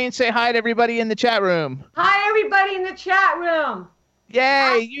and Lorene say hi to everybody in the chat room. Hi, everybody in the chat room.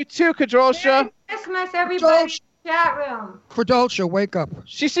 Yay, you too, Kadrolsha. Merry Christmas, everybody in the chat room. Kadrolsha, wake up.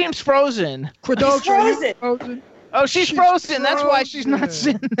 She seems frozen. Kadrolsha, frozen. Oh, she's frozen. That's why she's not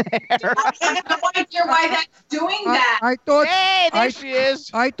sitting there. I have no idea why that's doing that. I thought. Hey, there she is.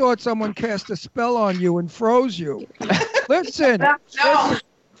 I thought someone cast a spell on you and froze you. Listen. No.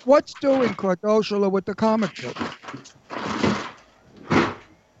 What's doing Kadrolsha with the comic book?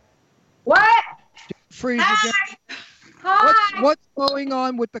 What? freeze again. Hi. What's going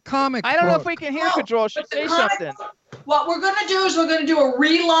on with the comic I don't know if book? we can hear Control. Should say something. What we're going to do is we're going to do a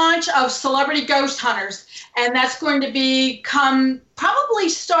relaunch of Celebrity Ghost Hunters, and that's going to probably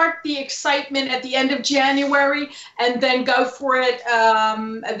start the excitement at the end of January, and then go for it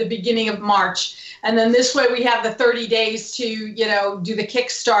at the beginning of March. And then this way we have the 30 days to, do the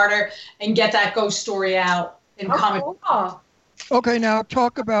Kickstarter and get that ghost story out in comic. Cool. Okay, now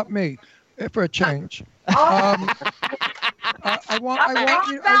talk about me for a change. I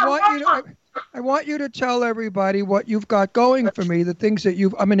want you to tell everybody what you've got going for me. The things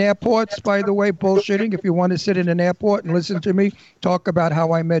that I'm in airports, by the way, bullshitting. If you want to sit in an airport and listen to me talk about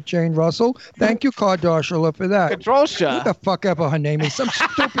how I met Jane Russell, thank you, Kardashian, for that. Kadrosha. What the fuck ever her name is? Some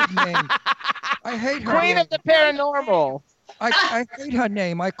stupid name. I hate her Queen name. of the Paranormal. I hate her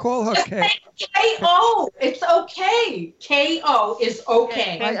name. I call her K. K.O. It's okay. K.O. is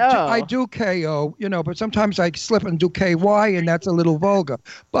okay. I do K.O., but sometimes I slip and do K.Y., and that's a little vulgar.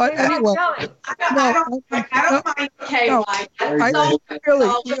 But anyway. I don't mind K.Y.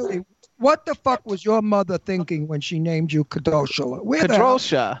 Really, what the fuck was your mother thinking when she named you Kadosha?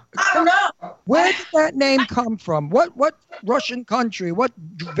 Kadrosha. I don't know. Where did that name come from? What Russian country? What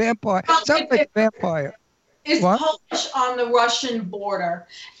vampire? Sounds like a vampire. Is Polish on the Russian border,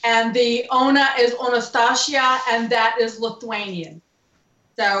 and the Ona is Anastasia, and that is Lithuanian.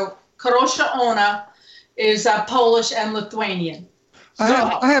 So Karosha Ona is Polish and Lithuanian.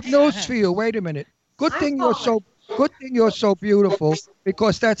 I have news for you. Wait a minute. Good thing you're so beautiful,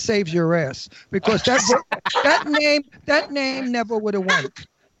 because that saves your ass. Because that name never would have went.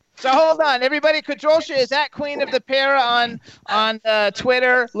 So hold on, everybody. Kadrosha is at Queen of the Para on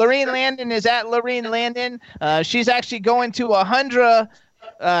Twitter. Lorene Landon is at Lorene Landon. She's actually going to a Hundra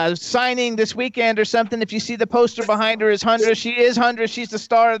signing this weekend or something. If you see the poster behind her is Hundra. She is Hundra. She's the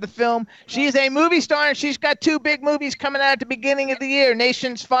star of the film. She's a movie star, and she's got 2 big movies coming out at the beginning of the year,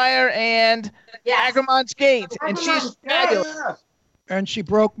 Nation's Fire and Agramon's Gate. And she's fabulous. And she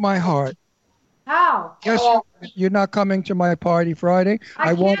broke my heart. How? Yes, you're not coming to my party Friday.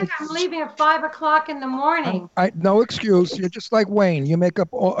 I can't. I'm leaving at 5 o'clock in the morning. No excuse. You're just like Wayne. You make up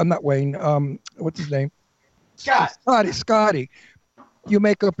all. Not Wayne. What's his name? Scotty. You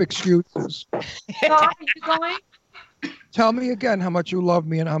make up excuses. So are you going? Tell me again how much you love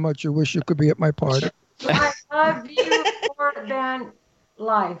me and how much you wish you could be at my party. I love you more than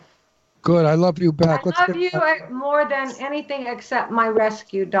life. Good. I love you back. I love you more than anything except my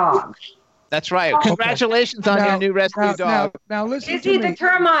rescue dog. That's right. Congratulations on your new rescue dog. Now listen Izzy the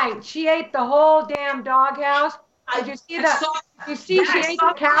termite. She ate the whole damn doghouse. Did you see that? You see she ate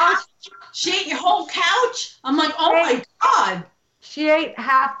the couch? She ate your whole couch? I'm like, oh my God. She ate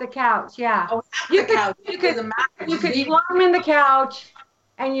half the couch, yeah. Oh, you could climb in the couch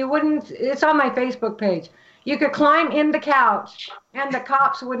and you wouldn't, it's on my Facebook page. You could climb in the couch and the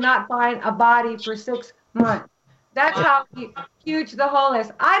cops would not find a body for 6 months. That's how huge the hole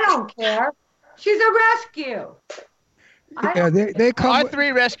is. I don't care. She's a rescue. Yeah, they come. Our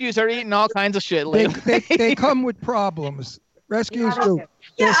 3 rescues are eating all kinds of shit lately. They come with problems. Rescues do.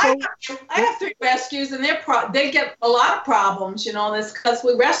 Yeah, I have 3 rescues, and they get a lot of problems, this because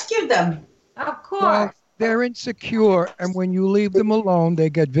we rescued them. Of course. Well, they're insecure, and when you leave them alone, they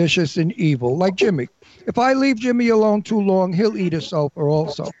get vicious and evil, like Jimmy. If I leave Jimmy alone too long, he'll eat a sulfur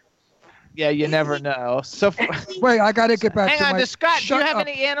also. Yeah, you never know. So wait, I got to get back to my... Scott, do you have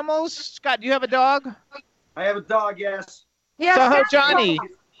any animals? Scott, do you have a dog? I have a dog, yes. Yeah, so Johnny.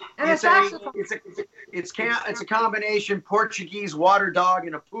 It's a combination Portuguese water dog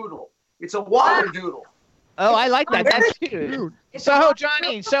and a poodle. It's a water doodle. Oh, I like that. That's cute. Soho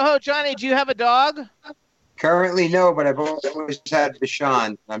Johnny, do you have a dog? Currently, no, but I've always had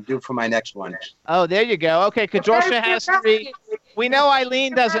Bashan. I'm due for my next one. Oh, there you go. Okay, Kadrosha has 3. We know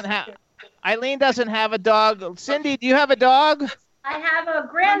Eileen doesn't have a dog. Cindy, do you have a dog? I have a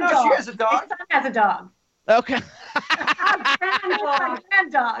granddog. No, she has a dog. My son has a dog. Okay. My granddog.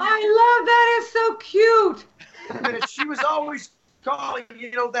 I love that. It's so cute. And she was always calling,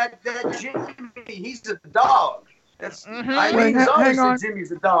 that Jimmy. He's a dog. That's Eileen's always said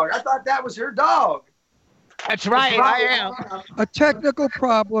Jimmy's a dog. I thought that was her dog. That's right. I am. A technical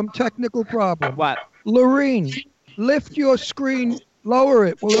problem. What? Lorene, lift your screen. Lower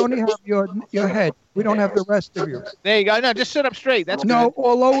it. We only have your head. We don't have the rest of you. There you go. No, just sit up straight. That's no, good.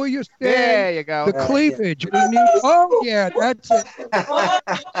 or lower your stand. There you go. The cleavage. We need. Oh yeah, that's it.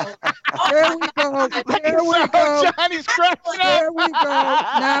 There we go. There we go. Johnny's cracking up. There we go.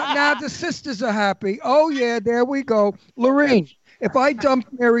 Now the sisters are happy. Oh yeah, there we go. Lorene, if I dump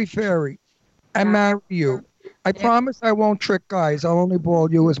Mary Ferry and marry you, I promise I won't trick guys. I'll only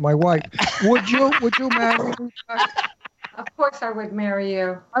ball you as my wife. Would you marry me? Of course I would marry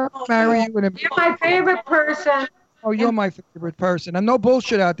you. I'll marry you in a... You're my favorite person. Oh, you're my favorite person. And no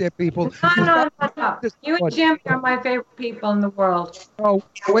bullshit out there, people. No. You and Jimmy are my favorite people in the world. Oh,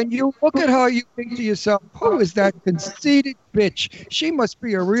 when you look at her, you think to yourself, who is that conceited bitch? She must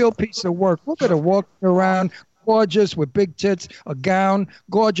be a real piece of work. Look at her walking around, gorgeous, with big tits, a gown,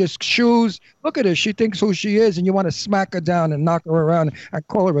 gorgeous shoes. Look at her. She thinks who she is, and you want to smack her down and knock her around and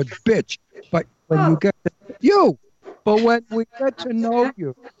call her a bitch. But when you get when we get to know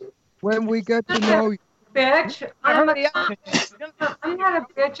you, bitch, I'm not a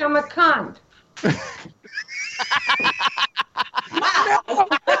bitch, I'm a cunt.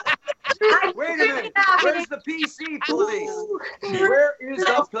 Wait a minute. Where's the PC, please? Where is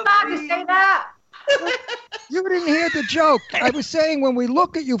the PC? Say that. You didn't hear the joke. I was saying when we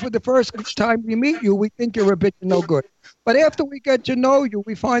look at you for the first time we meet you, we think you're a bitch and no good. But after we get to know you,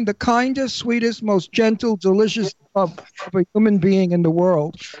 we find the kindest, sweetest, most gentle, delicious love of a human being in the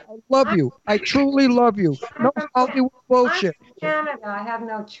world. I love you. I truly love you. No Hollywood bullshit. I'm from Canada. I have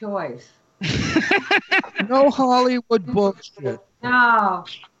no choice. No Hollywood bullshit. No.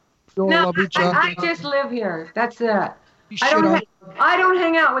 You all love each other. I just live here. That's it. I don't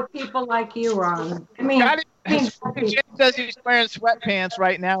hang out with people like you, Ron. James says he's wearing sweatpants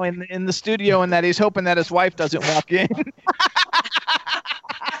right now in the studio, and that he's hoping that his wife doesn't walk in.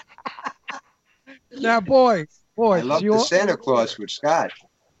 Now, boys. I love the Santa Claus with Scott.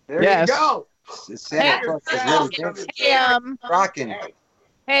 There you go. The Santa Claus is really rocking.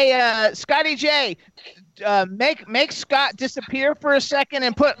 Hey, Scotty J, make Scott disappear for a second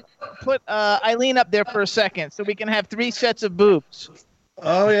and put Eileen up there for a second so we can have 3 sets of boobs.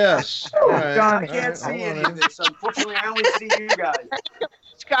 Oh, yes. Right. I can't see any of this. Unfortunately, I only see you guys.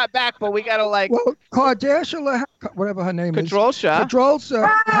 Scott back, but we got to Well, Kardashian, whatever her name Kadrolsha.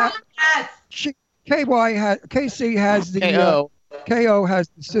 KC has the... KO has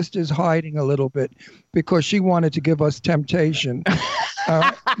the sisters hiding a little bit because she wanted to give us temptation.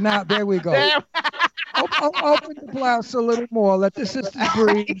 Now, there we go. Open the blouse a little more. Let the sisters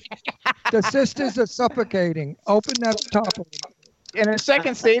breathe. The sisters are suffocating. Open that top a little. In a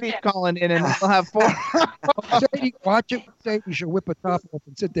second, Sadie's calling in, and we'll have 4. Sadie, watch it. Sadie should whip a top up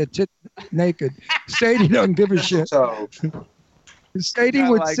and sit there naked. Sadie doesn't give a shit. Sadie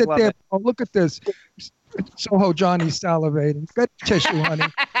would sit there. Oh, look at this. Soho Johnny's salivating. Get tissue, honey.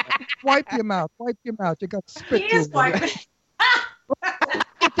 Wipe your mouth. You got spit. He is wiping. Look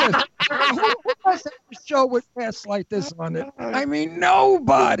at this. Who does have a show with ass like this on it? I mean,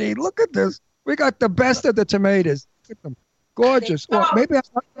 nobody. Look at this. We got the best of the tomatoes. Look at them. Gorgeous. Well, maybe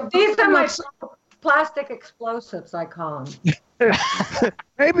these are my plastic explosives, I call them.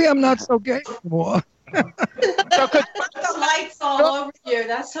 Maybe I'm not so gay anymore. The lights all over you.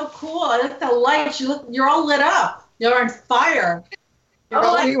 That's so cool. I like the lights. You're all lit up. You're on fire.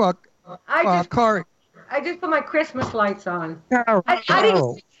 Kari. I just put my Christmas lights on. Carol.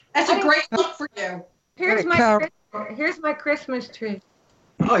 That's a great look for you. Here's my Christmas tree.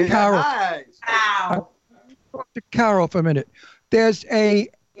 Oh, yeah. Carol. Nice. Wow. Talk to Carol for a minute. There's a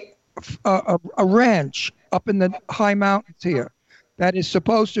ranch up in the high mountains here that is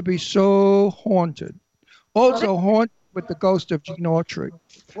supposed to be so haunted. Also haunted with the ghost of Gene Autry.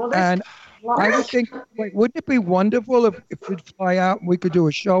 And I would think, wouldn't it be wonderful if we'd fly out and we could do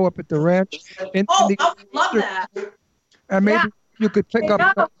a show up at the ranch? I would love that. And maybe you could pick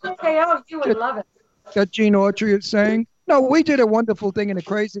up you would love it. That Gene Autry is saying. No, we did a wonderful thing in a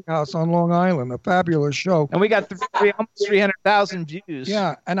crazy house on Long Island, a fabulous show. And we got almost 300,000 views.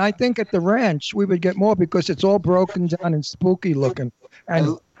 Yeah, and I think at the ranch we would get more because it's all broken down and spooky looking.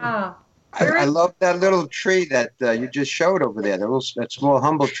 And I love that little tree that you just showed over there. That small,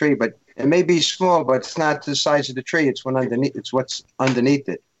 humble tree, but it may be small, but it's not the size of the tree. It's what's underneath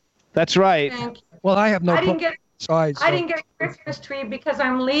it. That's right. Thank you. Well, I have no size. I didn't get a Christmas tree because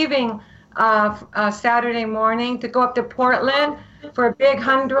I'm leaving Saturday morning to go up to Portland for a big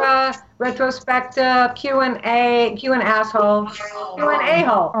Hundra retrospective Q&A hole. All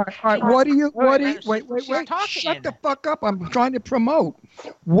right. Wait. Shut the fuck up. I'm trying to promote.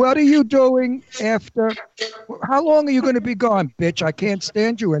 What are you doing after? How long are you going to be gone, bitch? I can't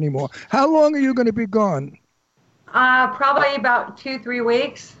stand you anymore. How long are you going to be gone? Probably about 2-3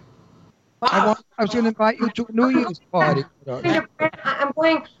 weeks. I was going to invite you to a New Year's party. I'm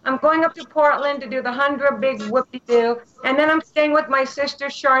going up to Portland to do the 100 big whoopie-doo, and then I'm staying with my sister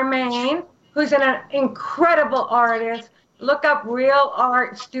Charmaine, who's an incredible artist. Look up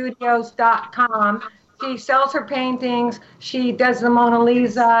realartstudios.com. She sells her paintings. She does the Mona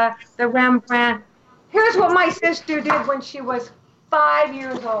Lisa, the Rembrandt, Here's what my sister did when she was 5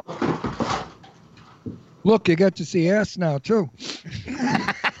 years old. Look, you get to see ass now, too.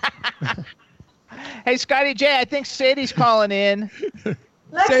 Hey, Scotty J, I think Sadie's calling in.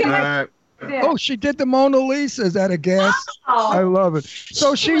 Sadie, oh, she did the Mona Lisa. Is that a guess? Wow. I love it.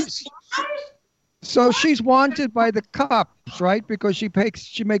 So she's wanted by the cops, right? Because she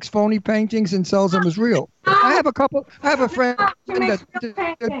makes phony paintings and sells them as real. I have a friend that did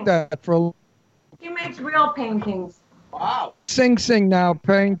that for. He makes real paintings. Wow. Sing Sing now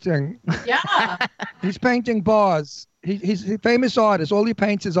painting. Yeah. He's painting bars. He's a famous artist. All he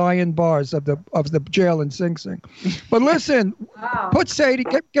paints is iron bars of the jail in Sing Sing. But listen, put Sadie.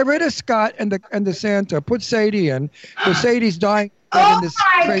 Get rid of Scott and the Santa. Put Sadie in, because Sadie's dying. Oh in this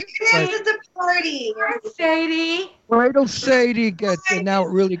my crazy goodness, place. it's a party. Sadie. Wait till Sadie gets in. Now it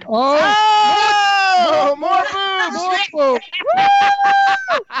really. Oh, more boobs.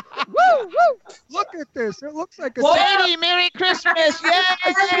 Woo, woo. Look at this. It looks like a. Sadie, Merry Christmas.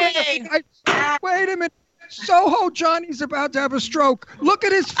 Yay. Wait a minute. Soho Johnny's about to have a stroke. Look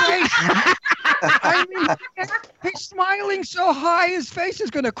at his face. I mean, he's smiling so high, his face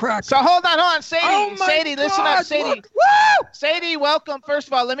is going to crack. So hold on. Sadie, Oh my Sadie, listen God, up, Sadie. look. Woo! Sadie, welcome. First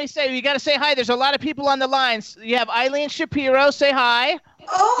of all, let me say, you got to say hi. There's a lot of people on the lines. You have Eileen Shapiro. Say hi.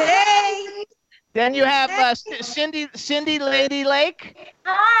 Oh, hey. Then you have Cindy Lady Lake.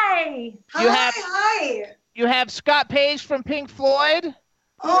 Hi. Hi. You have Scott Page from Pink Floyd.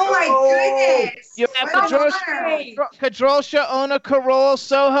 Oh my goodness. You have What an honor. Kadrolsha, Ona Carol,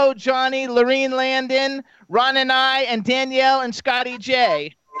 Soho Johnny, Lorene Landon, Ron and I, and Danielle and Scotty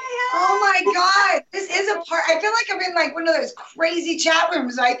J. Oh my God. This is a part. I feel like I'm in like one of those crazy chat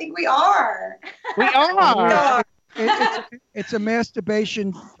rooms. I think we are. We are. It's a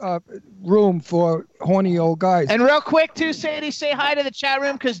masturbation room for horny old guys. And real quick, too, Sadie, say hi to the chat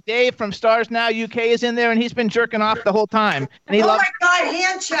room, because Dave from Stars Now UK is in there, and he's been jerking off the whole time. And he Oh loves. my God,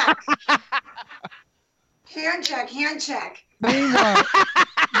 hand check. Hand check. Meanwhile,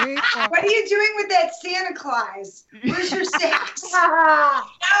 What are you doing with that Santa Claus? Where's your sex?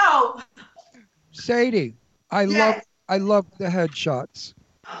 No. Sadie, I love the headshots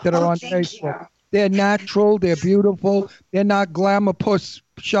that are on thank Facebook. They're natural. They're beautiful. They're not glamour puss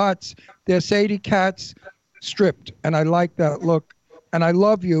shots. They're Sadie Katz stripped, and I like that look. And I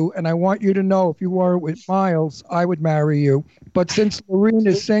love you, and I want you to know, if you were with Miles, I would marry you. But since Lorene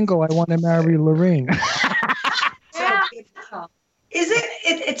is single, I want to marry Lorene.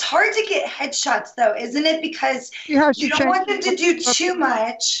 It's hard to get headshots though, isn't it? Because Yeah, you don't want them to do too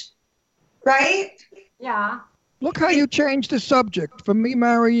much, right? Yeah. Look how you changed the subject from me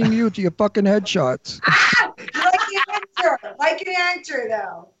marrying you to your fucking headshots. Like an actor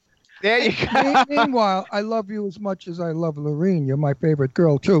though. There you go. Meanwhile, I love you as much as I love Lorene. You're my favorite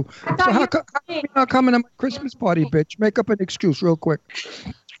girl, too. So how come you're not coming to my Christmas party, bitch? Make up an excuse real quick.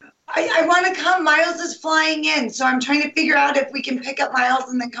 I want to come. Miles is flying in, so I'm trying to figure out if we can pick up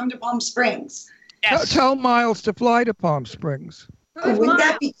Miles and then come to Palm Springs. Tell Miles to fly to Palm Springs. Wouldn't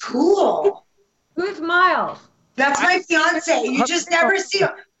that be cool? Who's Miles? That's my fiance. You just never see him.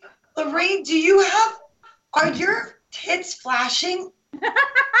 Lorraine, are your tits flashing?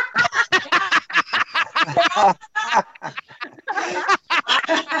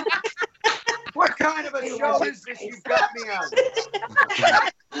 What kind of a show is this you've got me on?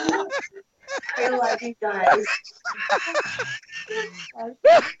 I love you guys.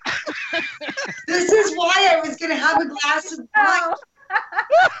 This is why I was going to have a glass of wine.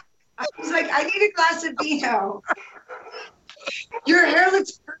 I was like, I need a glass of vino. Your hair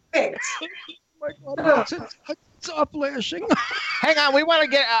looks perfect. Oh my God, it's up flashing. Hang on, we want to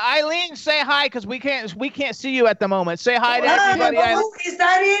get Eileen. Say hi, because we can't see you at the moment. Say hi to everybody. Eileen. Is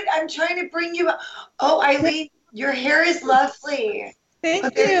that it? I'm trying to bring you. Oh, Eileen, your hair is lovely.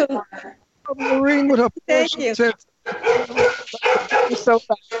 Thank you. Lorene with her Thank you. tits. So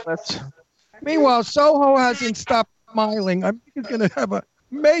fabulous. Meanwhile, Soho hasn't stopped smiling. I think he's going to have a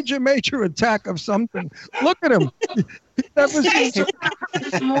major attack of something. Look at him. He's never seen so-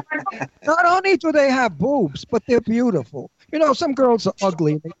 Not only do they have boobs, but they're beautiful. You know, some girls are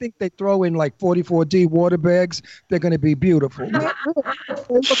ugly. They think they throw in like 44D water bags, they're going to be beautiful.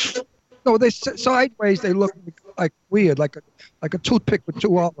 No, they sideways. They look like weird, like a toothpick with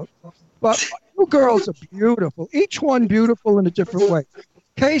two olives. But two girls are beautiful. Each one beautiful in a different way.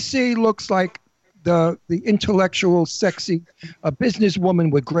 Casey looks like the intellectual, sexy,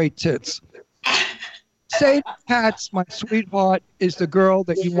 businesswoman with great tits. Sadie Katz, my sweetheart, is the girl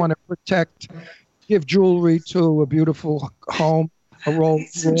that you want to protect, give jewelry to, a beautiful home, a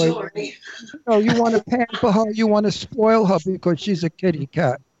Rolls Royce. You want to pamper her, you want to spoil her because she's a kitty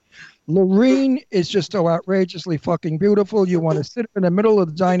cat. Lorene is just so outrageously fucking beautiful. You want to sit in the middle of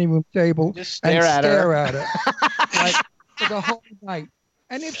the dining room table and stare at her. like, for the whole night.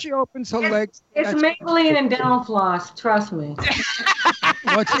 And if she opens her legs, It's Maybelline and dental floss. Trust me.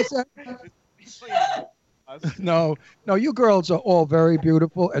 What's she say? No, you girls are all very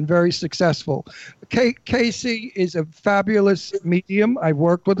beautiful and very successful. Casey is a fabulous medium. I've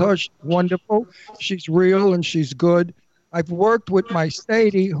worked with her. She's wonderful. She's real and she's good. I've worked with my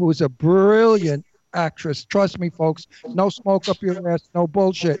Sadie, who is a brilliant actress. Trust me, folks. No smoke up your ass. No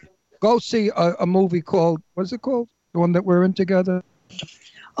bullshit. Go see a movie called, what's it called? The one that we're in together?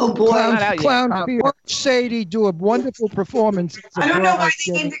 Oh, boy. Clown Fear. Watch Sadie do a wonderful performance. I don't know why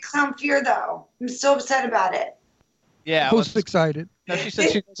they named it Clown Fear, though. I'm so upset about it. Yeah. Who's excited? No, she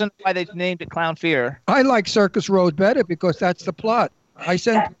said she doesn't know why they named it Clown Fear. I like Circus Road better because that's the plot. I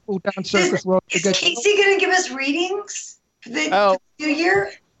send people down Circus Road to get. Is Casey going to give us readings for the New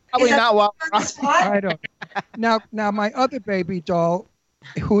Year? Probably not while I don't. Now, my other baby doll,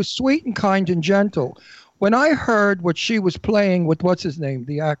 who's sweet and kind and gentle. When I heard what she was playing with, what's his name,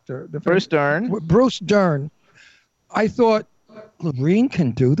 the actor? Bruce Dern. Bruce Dern. I thought, Lorene can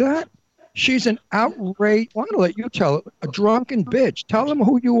do that? She's an outrage. I'm going to let you tell it. A drunken bitch. Tell them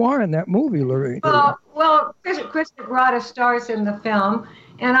who you are in that movie, Lorene. Well, Krista Grada stars in the film,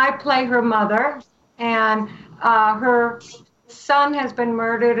 and I play her mother, and her son has been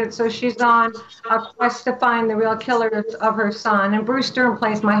murdered, and so she's on a quest to find the real killers of her son. And Bruce Dern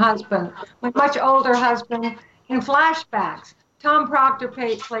plays my husband, my much older husband in flashbacks. Tom Proctor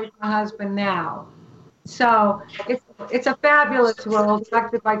plays my husband now. So it's a fabulous role,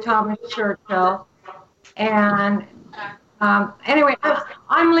 directed by Thomas Churchill. And anyway,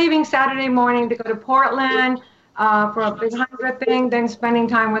 I'm leaving Saturday morning to go to Portland for a Big 100 thing, then spending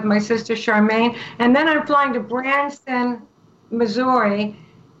time with my sister Charmaine, and then I'm flying to Branson, Missouri,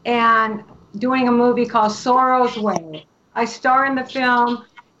 and doing a movie called Sorrow's Way. I star in the film,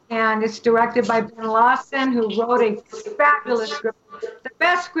 and it's directed by Ben Lawson, who wrote a fabulous script, the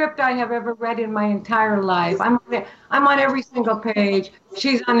best script I have ever read in my entire life. I'm on every single page.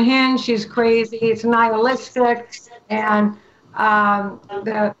 She's unhinged, she's crazy, it's nihilistic, and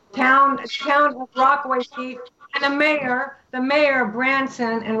the town of Rockaway Beach and the mayor of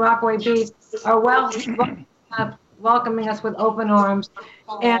Branson and Rockaway Beach are welcoming us with open arms.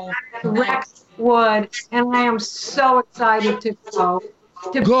 And Rex Wood, and I am so excited to go.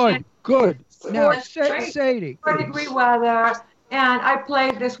 Good. Now, Sadie. 4-degree weather, and I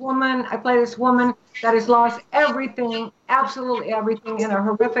play this woman that has lost everything, absolutely everything, in a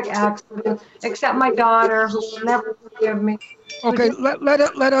horrific accident, except my daughter, who will never forgive me. Okay,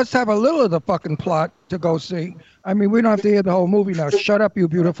 let us have a little of the fucking plot to go see. I mean, we don't have to hear the whole movie now. Shut up, you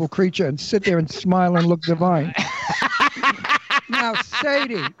beautiful creature, and sit there and smile and look divine. Now,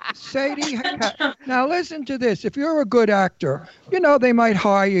 Sadie, now listen to this. If you're a good actor, they might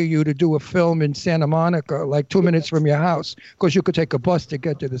hire you to do a film in Santa Monica, like 2 minutes from your house, because you could take a bus to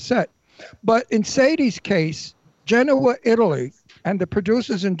get to the set. But in Sadie's case, Genoa, Italy, and the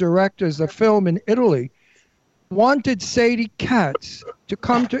producers and directors of film in Italy wanted Sadie Katz to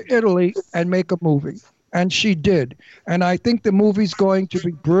come to Italy and make a movie. And she did. And I think the movie's going to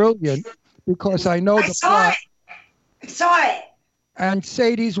be brilliant because I know the plot. I saw it. And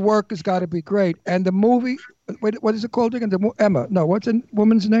Sadie's work has got to be great. And the movie, what is it called again? Emma. No, what's a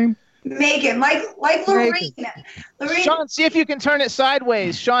woman's name? Megan, like Lorene. Sean, see if you can turn it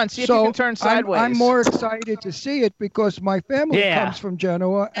sideways. Sean, see if you can turn sideways. I'm more excited to see it because my family comes from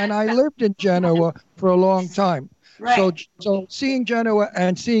Genoa, and I lived in Genoa for a long time. Right. So seeing Genoa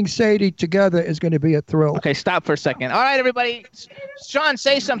and seeing Sadie together is going to be a thrill. Okay, stop for a second. All right, everybody. Sean,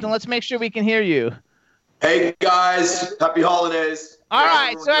 say something. Let's make sure we can hear you. Hey, guys. Happy holidays. All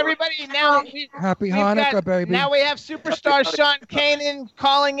right, so everybody, now Happy Hanukkah, baby. Now we have superstar Sean Kanan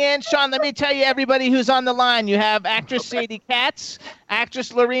calling in. Sean, let me tell you everybody who's on the line. You have actress Sadie Katz,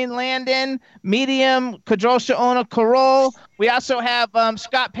 actress Lorene Landon, medium Kadrosha Ona Carroll. We also have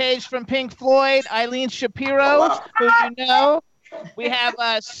Scott Page from Pink Floyd, Eileen Shapiro, who you know. We have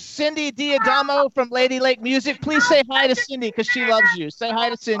Cindy Diadamo from Lady Lake Music. Please say hi to Cindy because she loves you. Say hi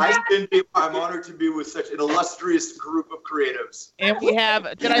to Cindy. Hi, Cindy. I'm honored to be with such an illustrious group of creatives. And we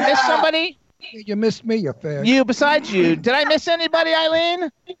have, did I miss somebody? You missed me, you fair. Besides you. Did I miss anybody, Eileen?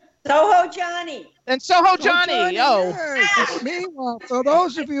 Soho Johnny. And Soho Johnny. Yes. Meanwhile, for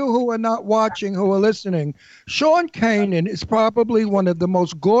those of you who are not watching, who are listening, Sean Kanan is probably one of the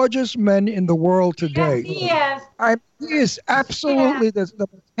most gorgeous men in the world today. Yes, he is. He is absolutely the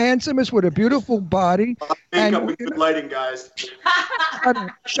handsomest with a beautiful body. Makeup and good lighting, guys.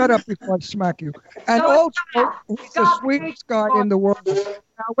 Shut up before I smack you. And also, he's the sweetest guy in the world.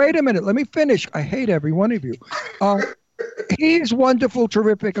 Now, wait a minute. Let me finish. I hate every one of you. He's wonderful,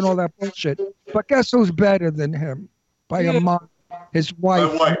 terrific, and all that bullshit. But guess who's better than him? By a mile. His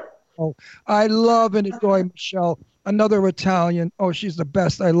wife. My wife. Oh, I love and adore Michelle. Another Italian. Oh, she's the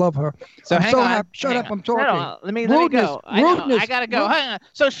best. I love her. So I'm hang so on. happy. Shut up. I'm talking. No, let me go. I gotta go. Hang on.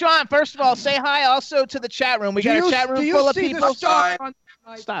 So Sean, first of all, say hi also to the chat room. We got a chat room full of people.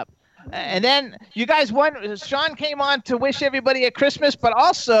 Stop. And then you guys Sean came on to wish everybody a Christmas, but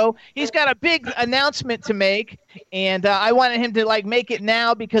also he's got a big announcement to make, and I wanted him to make it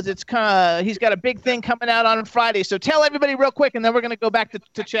now because it's he's got a big thing coming out on Friday. So tell everybody real quick, and then we're gonna go back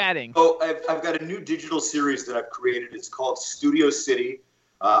to chatting. Oh, I've got a new digital series that I've created. It's called Studio City.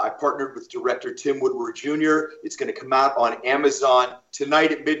 I partnered with director Tim Woodward Jr. It's going to come out on Amazon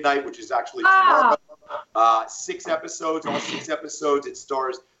tonight at midnight, which is actually tomorrow. 6 episodes, all 6 episodes. It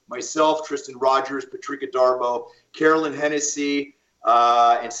stars myself, Tristan Rogers, Patrika Darbo, Carolyn Hennessy,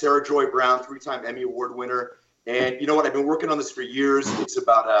 and Sarah Joy Brown, 3-time Emmy Award winner. And you know what? I've been working on this for years. It's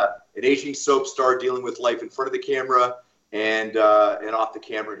about an aging soap star dealing with life in front of the camera and off the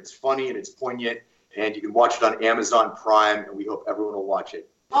camera. And it's funny and it's poignant. And you can watch it on Amazon Prime, and we hope everyone will watch it.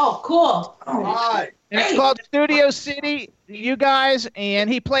 Oh, cool. All right. And it's called Studio City, you guys, and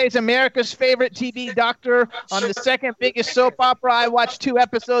he plays America's favorite TV doctor on the second biggest soap opera. I watched 2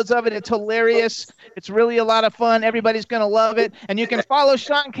 episodes of it. It's hilarious. It's really a lot of fun. Everybody's going to love it. And you can follow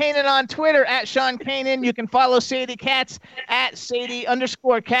Sean Kanan on Twitter at Sean Kanan. You can follow Sadie Katz at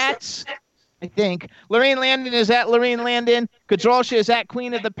Sadie_Katz. I think. Lorraine Landon is at Lorraine Landon. Kadrolsha is at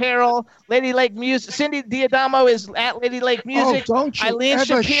Queen of the Peril. Lady Lake Music. Cindy Diadamo is at Lady Lake Music. Oh, don't you Eileen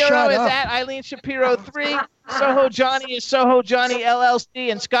ever Shapiro shut is up. at Eileen Shapiro 3. Soho Johnny is Soho Johnny LLC.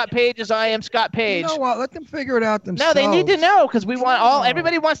 And Scott Page is I Am Scott Page. You know what? Let them figure it out themselves. No, they need to know because we want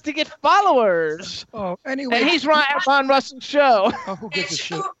everybody wants to get followers. Oh, anyway. And he's Ron Russell's show. Oh, who gives a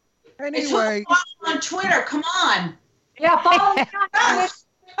shit? Anyway. On Twitter, come on. Yeah, follow me on Twitter.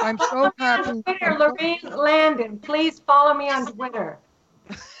 I'm so happy. Twitter, Lorraine Landon. Please follow me on Twitter.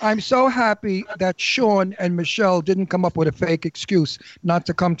 I'm so happy that Sean and Michelle didn't come up with a fake excuse not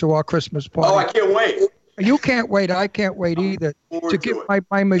to come to our Christmas party. Oh, I can't wait. You can't wait. I can't wait either to give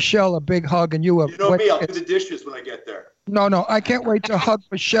my Michelle a big hug and you a You know wet me, I'll kiss. do the dishes when I get there. No, I can't wait to hug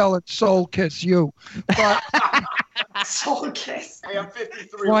Michelle and soul kiss you. But Soul kiss. Hey, I'm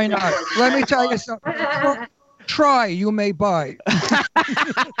 53. why not? Let me tell you something. Try, you may buy.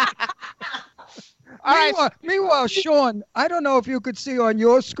 Meanwhile, Sean, I don't know if you could see on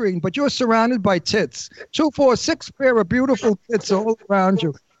your screen, but you're surrounded by tits. 246 pair of beautiful tits all around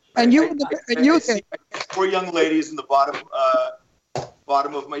you. And you see 4 young ladies in the bottom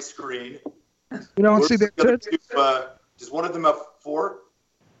of my screen. You don't see their tits? Does one of them have 4?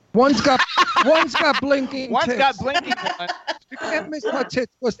 One's got blinking One's tits. got blinking ones. You can't miss her tits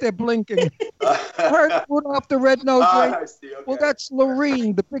because they're blinking. Heard Rudolph the Red-Nosed Reindeer? I see, okay. Well, that's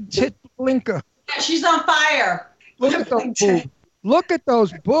Lorene, the big tit blinker. Yeah, she's on fire. Look at those boobs. Look at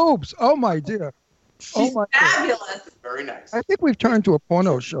those boobs. Oh, my dear. She's fabulous. Very nice. I think we've turned to a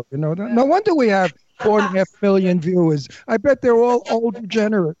porno show. You know that? No wonder we have 4.5 million viewers. I bet they're all old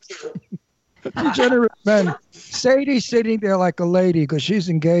degenerates. Degenerate men. Sadie's sitting there like a lady because she's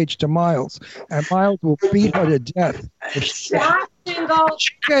engaged to Miles, and Miles will beat her to death. If she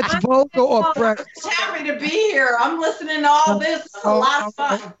gets vulgar or pregnant. I'm just happy to be here. I'm listening to all this. It's a lot of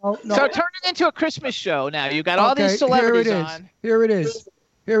fun. So turn it into a Christmas show now. You got all these celebrities on. Here it is.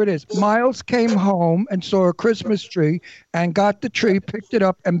 Miles came home and saw a Christmas tree and got the tree, picked it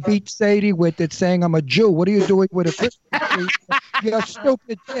up, and beat Sadie with it, saying, "I'm a Jew. What are you doing with a Christmas tree? You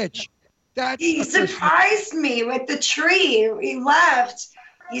stupid bitch." He surprised me with the tree. He left.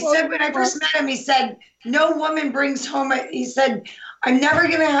 He said when I first met him, he said, no woman brings home he said, I'm never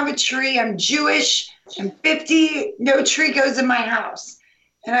going to have a tree. I'm Jewish. I'm 50. No tree goes in my house.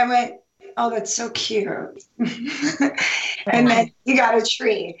 And I went, oh, that's so cute. And then he got a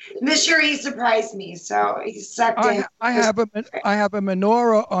tree. And this year he surprised me. So he sucked in. I have a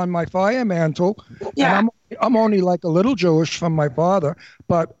menorah on my fire mantle. Yeah. And I'm only like a little Jewish from my father,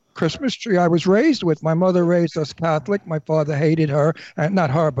 but Christmas tree I was raised with. My mother raised us Catholic. My father hated her, and not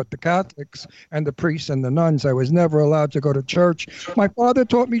her, but the Catholics and the priests and the nuns. I was never allowed to go to church. My father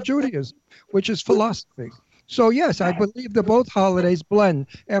taught me Judaism, which is philosophy. So, yes, I believe that both holidays blend.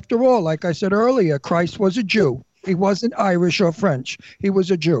 After all, like I said earlier, Christ was a Jew. He wasn't Irish or French. He was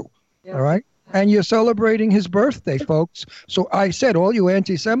a Jew. Yeah. All right? And you're celebrating his birthday, folks. So I said, all you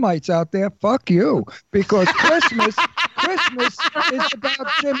anti-Semites out there, fuck you. Because Christmas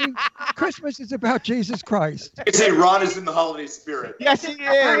is about Jesus Christ. I can say Ron is in the holiday spirit. Yes, he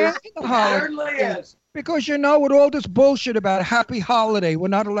is. Certainly is. Because with all this bullshit about happy holiday, we're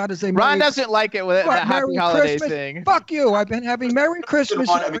not allowed to say Ron Merry doesn't like it with the What, happy Merry holiday Christmas? thing. Fuck you. I've been having Merry Christmas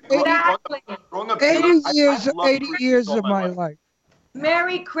I mean, for 80 years, I love 80 Christmas years all of my my life. life.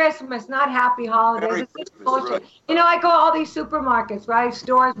 Merry Christmas, not Happy Holidays. Merry It's just Christmas, bullshit. right. You know, I go all these supermarkets, right,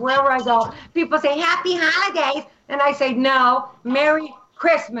 stores, wherever I go. People say Happy Holidays, and I say no, Merry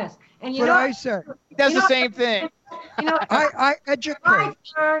Christmas. And you What know, I say. He does You the know- same thing. you know, I educate. my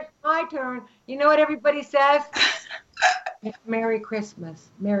turn. You know what everybody says? Merry Christmas,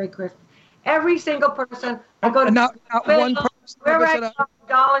 Merry Christmas. Every single person. I go to Not one person wherever ever I said, go,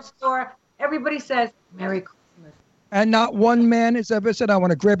 dollar store. Everybody says Merry Christmas. and not one man has ever said, I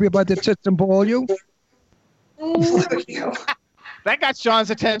want to grab you by the tits and ball you. That got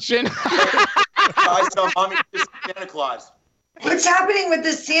Sean's attention. I tell mommy this is Santa Claus. What's happening with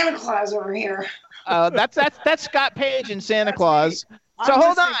this Santa Claus over here? That's Scott Page and Santa Claus. So I'm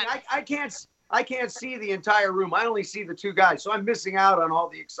hold missing- on. I can't see the entire room. I only see the two guys, so I'm missing out on all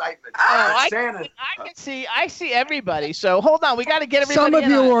the excitement. I Santa. I see everybody. So hold on. We got to get everybody. Some of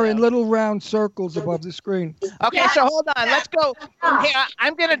in you on it are now. in little round circles above the screen. Okay, so hold on. Let's go. Okay,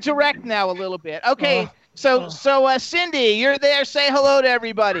 I'm going to direct now a little bit. Okay, so Cindy, you're there. Say hello to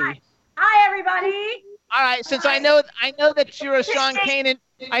everybody. Hi, everybody. All right. Since I know that you're a Sean Kanan.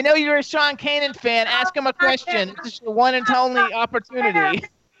 I know you're a Sean Kanan fan. Ask him a question. This is your one and only opportunity.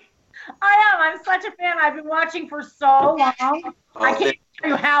 I am. I'm such a fan. I've been watching for so long. I can't tell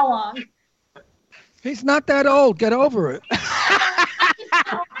you how long. He's not that old. Get over it.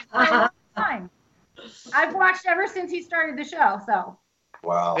 Time. I've watched ever since he started the show. So.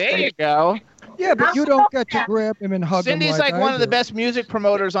 Wow. There you go. Yeah, but you don't get to grab him and hug Cindy's him like I one of the do. best music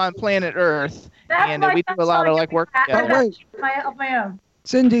promoters on planet Earth, That's and my we do a lot of like work together. Wait. Of my own.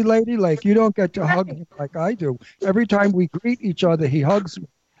 Cindy Lady Lake, you don't get to hug him like I do. Every time we greet each other, he hugs me.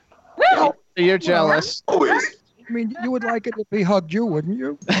 So you're jealous. Always. I mean, you would like it if he hugged you, wouldn't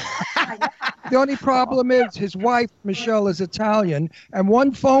you? The only problem is his wife, Michelle, is Italian, and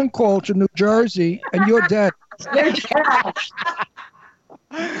one phone call to New Jersey, and you're dead.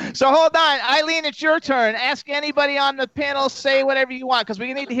 So hold on, Eileen, it's your turn. Ask anybody on the panel, say whatever you want, because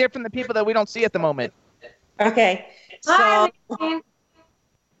we need to hear from the people that we don't see at the moment. Okay. Hi, So, Eileen.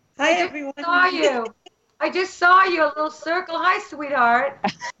 hi, everyone. I just saw you, a little circle. Hi, sweetheart.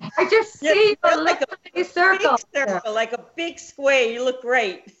 I just see you, a like little circle. Big circle, like a big square. You look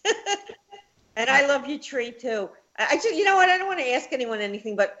great. And I love you, Tree, too. I just, you know what? I don't want to ask anyone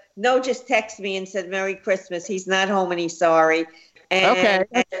anything, but No just texted me and said, Merry Christmas. He's not home and he's sorry. And, Okay.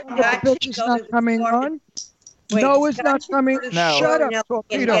 and The God bitch should is go not to the coming store on? Wait, No, it's Scott not should coming. go to the No. store Shut up, and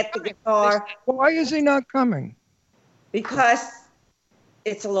Torpedo. get the guitar Why is he not coming? because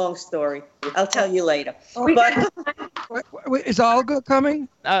it's a long story. I'll tell you later. Oh. But Wait, is Olga coming?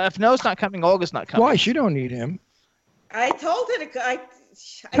 If No's not coming, Olga's not coming. Why? She don't need him. I told her to. I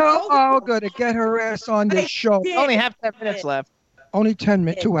Tell told her. Olga to get her ass on this show. did. Only have 10 minutes left. Only 10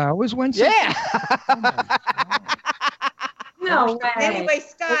 minutes, 2 hours. When's it? Yeah. No way. Anyway,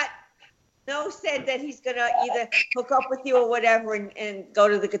 Scott, No said that he's gonna either hook up with you or whatever and go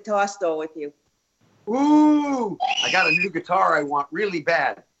to the guitar store with you. Ooh, I got a new guitar I want really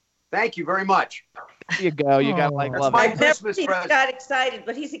bad. Thank you very much. There you go. You got like That's love my it. I've never Christmas seen present. Scott excited,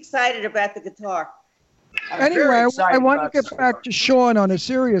 but he's excited about the guitar. I'm very Anyway, I excited want about to this get back to Sean on a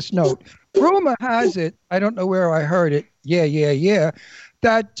serious note. Rumor has it, I don't know where I heard it,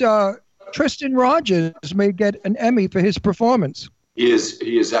 that Tristan Rogers may get an Emmy for his performance. He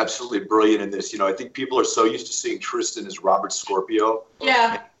is absolutely brilliant in this. You know, I think people are so used to seeing Tristan as Robert Scorpio.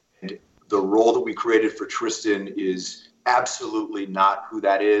 Yeah. And the role that we created for Tristan is absolutely not who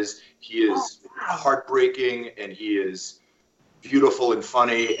that is. He is heartbreaking and he is beautiful and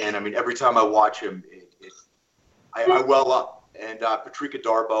funny. And I mean, every time I watch him, I well up. And Patrika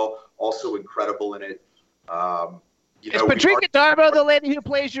Darbo, also incredible in it. Is Patrika Darbo the lady who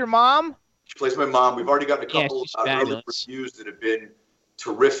plays your mom? She plays my mom. We've already gotten a couple she's early fabulous. reviews that have been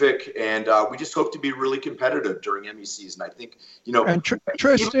terrific, and we just hope to be really competitive during Emmy season. I think, you know, And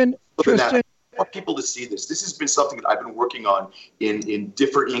Tristan, I want people to see this. This has been something that I've been working on in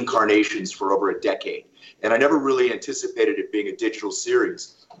different incarnations for over a decade, and I never really anticipated it being a digital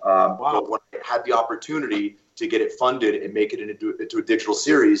series. But when I had the opportunity to get it funded and make it into a digital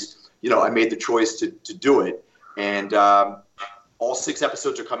series, I made the choice to do it. And all 6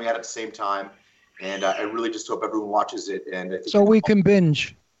 episodes are coming out at the same time. And I really just hope everyone watches it. And I think so we can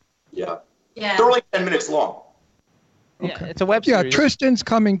binge. Yeah. Yeah. They're only 10 minutes long. Yeah, it's a web series. Yeah, Tristan's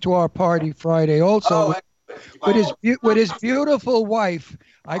coming to our party Friday also with his beautiful wife.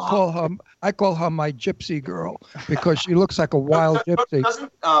 I call her my gypsy girl because she looks like a wild gypsy.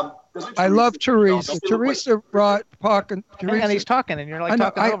 I love Teresa. Teresa brought Parkin. And he's talking, and you're like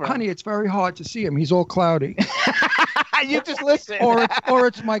talking over him. Honey, it's very hard to see him. He's all cloudy. You just listen. or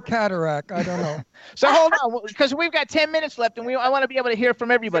it's my cataract. I don't know. So hold on, because we've got 10 minutes left, and I want to be able to hear from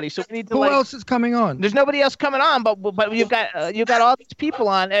everybody. So we need to. Who else is coming on? There's nobody else coming on, but you've got all these people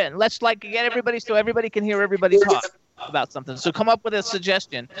on, and let's get everybody so everybody can hear everybody talk about something. So come up with a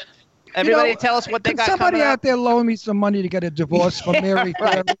suggestion. Everybody tell us what they got somebody coming out up. there loan me some money to get a divorce from Mary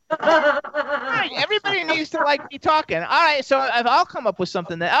Carey. Right, everybody needs to be talking. All right, so I'll come up with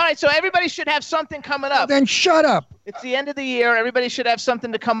something. All right, so everybody should have something coming up. Then shut up. It's the end of the year. Everybody should have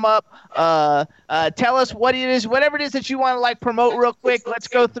something to come up. Tell us what it is, whatever it is that you want to promote real quick. Let's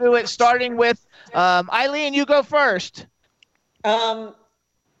go through it, starting with Eileen. You go first. I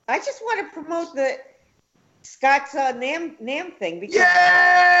just want to promote the Scott's NAMM thing because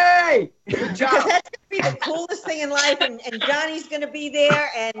Good job. because that's gonna be the coolest thing in life, and Johnny's gonna be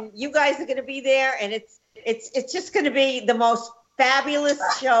there, and you guys are gonna be there, and it's just gonna be the most fabulous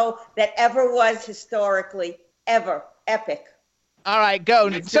show that ever was historically ever epic. All right,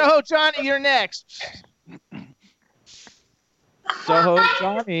 go. Soho Johnny, you're next. Soho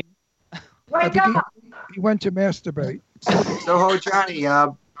Johnny. He went to masturbate. Soho Johnny,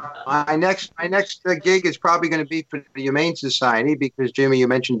 my next gig is probably going to be for the Humane Society because Jimmy, you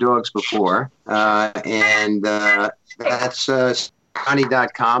mentioned dogs before, and that's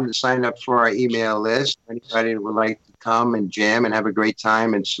Johnny.com to sign up for our email list. Anybody that would like to come and jam and have a great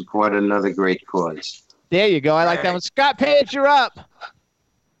time and support another great cause. There you go. I like that one. Scott Page, you're up.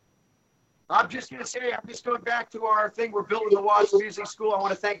 I'm just going to say, I'm just going back to our thing. We're building the Watts Music School. I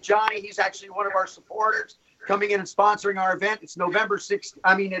want to thank Johnny. He's actually one of our supporters coming in and sponsoring our event. It's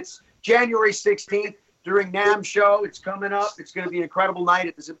it's January 16th during NAMM show. It's coming up. It's going to be an incredible night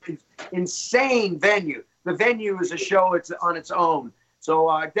at this insane venue. The venue is a show. It's on its own. So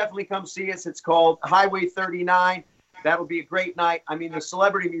definitely come see us. It's called Highway 39. That'll be a great night. I mean, the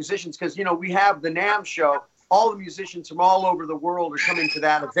celebrity musicians, because, we have the NAMM show. All the musicians from all over the world are coming to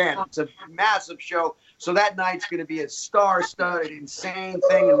that event. It's a massive show. So that night's going to be a star-studded, insane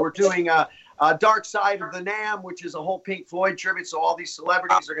thing. And we're doing Dark Side of the NAMM, which is a whole Pink Floyd tribute. So all these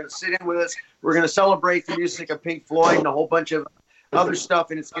celebrities are going to sit in with us. We're going to celebrate the music of Pink Floyd and a whole bunch of other stuff.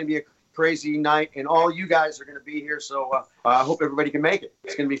 And it's going to be a crazy night. And all you guys are going to be here. So I hope everybody can make it.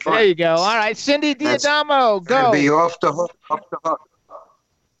 It's going to be fun. There you go. All right. Cindy Diadamo, go. Be off the hook.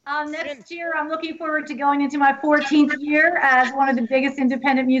 Next year, I'm looking forward to going into my 14th year as one of the biggest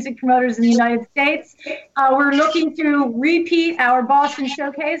independent music promoters in the United States. We're looking to repeat our Boston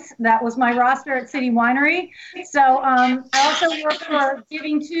showcase. That was my roster at City Winery. So I also work for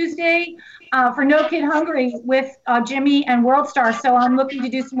Giving Tuesday for No Kid Hungry with Jimmy and World Star. So I'm looking to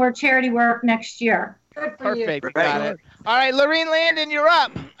do some more charity work next year. Good for you. Perfect. Got it. All right, Lorene Landon, you're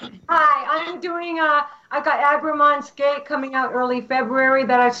up. Hi, I'm doing I got Agrimon's Gate coming out early February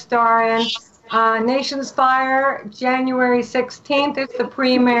that I star in. Nation's Fire, January 16th is the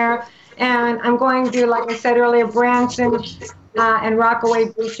premiere. And I'm going to do, like I said earlier, Branson and Rockaway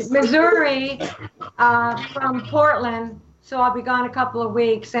Beach, Missouri, from Portland. So I'll be gone a couple of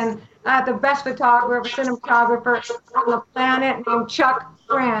weeks. And I have the best cinematographer on the planet named Chuck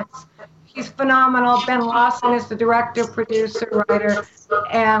France. He's phenomenal. Ben Lawson is the director, producer, writer,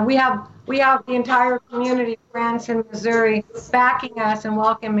 and we have the entire community of Branson, Missouri, backing us and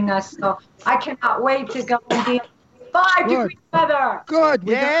welcoming us. So I cannot wait to go and be 5-degree weather. Good.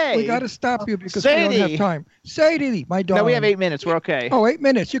 We got to stop you because we don't have time. Sadie, my dog. No, we have 8 minutes. We're okay. Oh, 8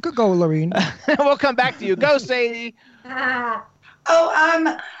 minutes. You could go, Lorene. We'll come back to you. Go, Sadie. I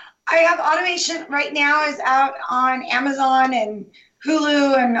have Automation right now is out on Amazon and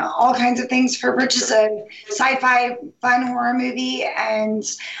Hulu and all kinds of things for purchase. A sci-fi fun horror movie, and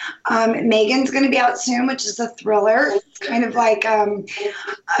Megan's going to be out soon, which is a thriller. It's kind of like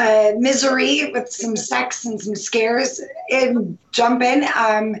Misery with some sex and some scares. Jump in.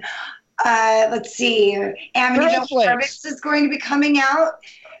 Let's see. Amityville Harvest is going to be coming out.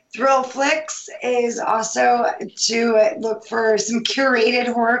 Thrill Flicks is also to look for some curated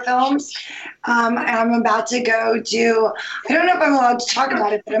horror films. I'm about to go do, I don't know if I'm allowed to talk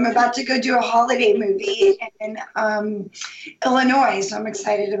about it, but I'm about to go do a holiday movie in Illinois, so I'm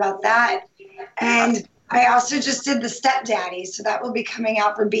excited about that. And I also just did The Stepdaddy, so that will be coming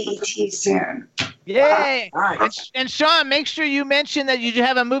out for BET soon. Yay! Nice. And Sean, make sure you mention that you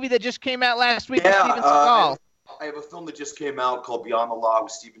have a movie that just came out last week with Yeah, Steven Seagal. I have a film that just came out called Beyond the Law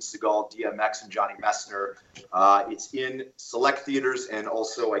with Steven Seagal, DMX, and Johnny Messner. It's in select theaters, and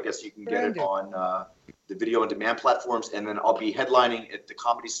also I guess you can get it on the video on demand platforms. And then I'll be headlining at the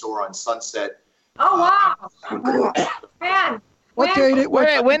Comedy Store on Sunset. Oh, wow. Man. What date?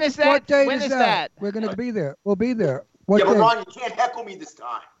 When is that? What date When is is that? that? We're going to be there. We'll be there. What Yeah, but date? Ron, you can't heckle me this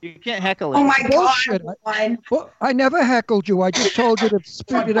time. You can't heckle it. Oh my Bullshit. God, Ron. Well, I never heckled you. I just told you to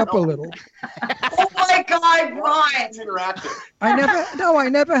speed it up a little. Oh my God, Ron. It's interactive. I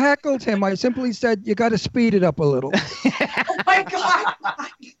never heckled him. I simply said you got to speed it up a little. Oh my God.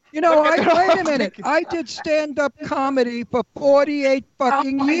 You know, wait a minute. I did stand-up comedy for 48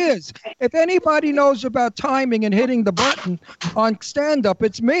 fucking years. If anybody knows about timing and hitting the button on stand-up,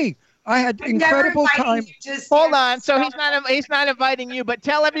 it's me. I had incredible time. Hold on. So he's not inviting you, but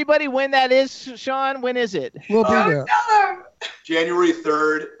tell everybody when that is, Sean. When is it? We'll be there. January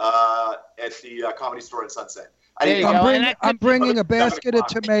 3rd at the Comedy Store in Sunset. I'm bringing a basket of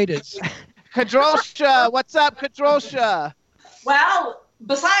tomatoes. Kadrosha, what's up, Kadrosha? Well,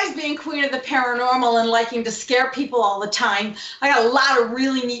 besides being queen of the paranormal and liking to scare people all the time, I got a lot of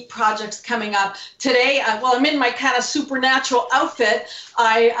really neat projects coming up. Today, I'm in my kind of supernatural outfit.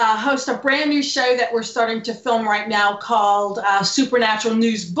 I host a brand new show that we're starting to film right now called Supernatural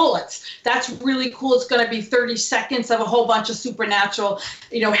News Bullets. That's really cool. It's going to be 30 seconds of a whole bunch of supernatural,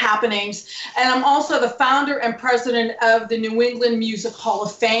 happenings. And I'm also the founder and president of the New England Music Hall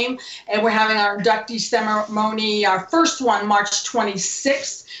of Fame. And we're having our inductee ceremony, our first one, March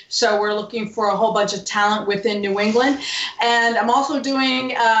 26th. So we're looking for a whole bunch of talent within New England. And I'm also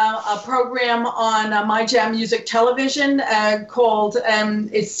doing a program on My Jam Music Television called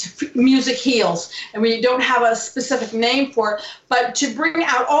it's Music Heals. And we don't have a specific name for it, but to bring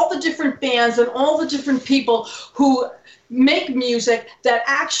out all the different bands and all the different people who make music that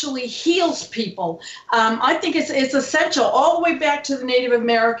actually heals people. I think it's essential all the way back to the Native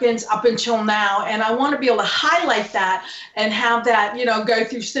Americans up until now. And I want to be able to highlight that and have that, go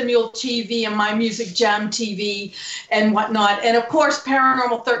through Simul TV and My Music Jam TV and whatnot. And of course,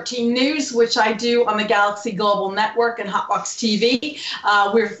 Paranormal 13 News, which I do on the Galaxy Global Network and Hotbox TV.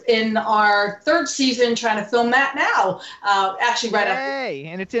 We're in our third season trying to film that now. Actually, right after. Hey,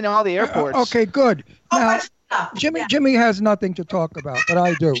 and it's in all the airports. Okay, good. Now, Jimmy has nothing to talk about, but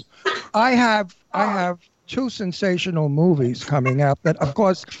I do. I have two sensational movies coming out that, of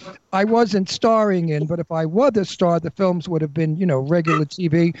course, I wasn't starring in, but if I was a star, the films would have been, regular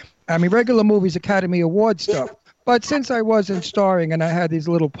TV. I mean, regular movies, Academy Award stuff. But since I wasn't starring and I had these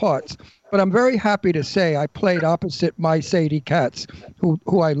little parts, but I'm very happy to say I played opposite my Sadie Katz,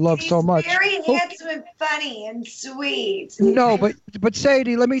 who I love so much. Very handsome and funny and sweet. No, but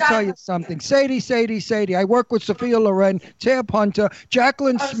Sadie, let me tell you something. Sadie. I work with Sophia Loren, Tab Hunter,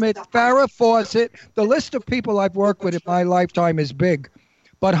 Jacqueline Smith, Farrah Fawcett. The list of people I've worked with in my lifetime is big.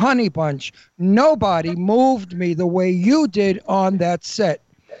 But Honey Bunch, nobody moved me the way you did on that set.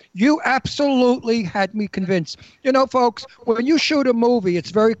 You absolutely had me convinced. Folks, when you shoot a movie,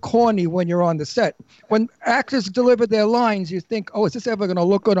 it's very corny when you're on the set. When actors deliver their lines, you think, oh, is this ever going to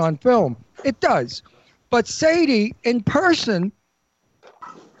look good on film? It does. But Sadie, in person,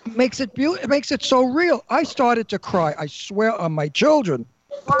 makes it beautiful. It makes it so real. I started to cry. I swear on my children.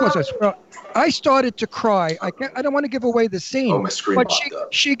 Of course, I swear. I started to cry. I don't want to give away the scene. But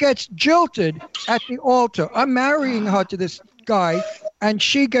she gets jilted at the altar. I'm marrying her to this guy, and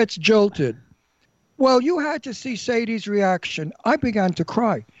she gets jilted. Well, you had to see Sadie's reaction. I began to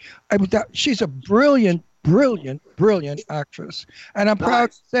cry. She's a brilliant actress. And I'm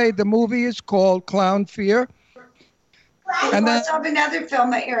proud to say the movie is called Clown Fear. And then have another film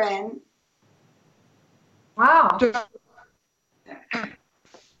that you're in. Wow.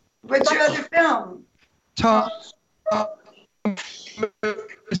 What's your other film?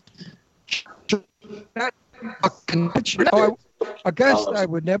 I guess I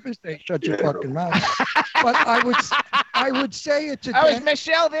would never say shut your fucking mouth. But I would say it to Oh, is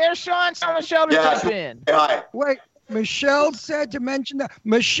Michelle there, Sean? Tell Michelle to jump in. Hi. Wait, Michelle said to mention that.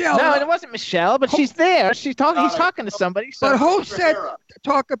 Michelle. No, it wasn't Michelle, but she's there. He's talking to somebody. So. But who said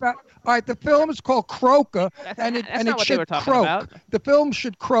talk about? All right, the film is called Croaker, and it should croak. About. The film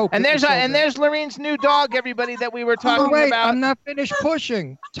should croak. And there's Lorene's new dog, everybody, that we were talking about. I'm not finished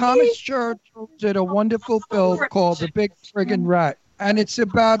pushing. Thomas Churchill did a wonderful film called The Big Friggin' Rat, and it's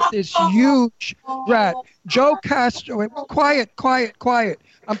about this huge rat. Joe Castro. Quiet.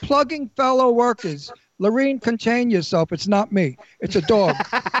 I'm plugging fellow workers. Lorene, contain yourself. It's not me. It's a dog.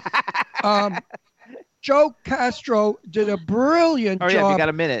 Joe Castro did a brilliant Hurry up, job you got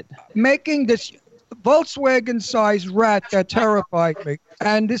a minute. making this Volkswagen-sized rat that terrified me.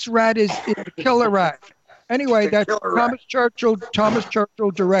 And this rat is a killer rat. Anyway, that's Thomas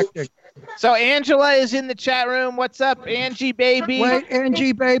Churchill directing. So Angela is in the chat room. What's up, Angie baby? Wait,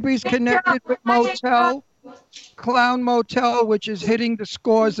 Angie Baby's connected with Motel, Clown Motel, which is hitting the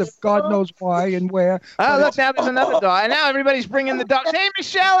scores of God knows why and where. Oh, look, now there's another dog. And now everybody's bringing the dogs. Hey,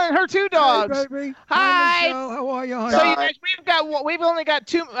 Michelle and her 2 dogs. Hey, baby. Hi. Michelle, how are you, honey? So you guys, we've only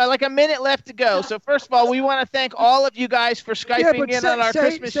got like a minute left to go. So first of all, we want to thank all of you guys for Skyping in on our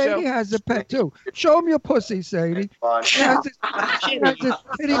Christmas show. Sadie has a pet too. Show him your pussy, Sadie. She has this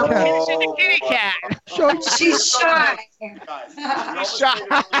kitty cat. She's a kitty cat. She's shy. She's shy.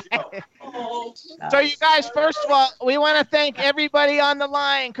 So you guys, first of all, we want to thank everybody on the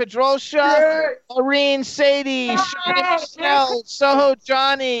line. Kadrosha, Maureen, Sadie, Shauna Michelle, Soho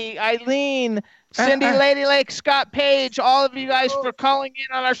Johnny, Eileen, Cindy Lady Lake, Scott Page, all of you guys for calling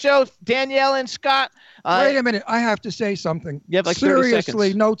in on our show. Danielle and Scott. Wait a minute. I have to say something. You have like 30 Seriously,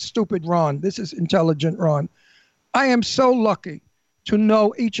 seconds. no stupid Ron. This is intelligent Ron. I am so lucky to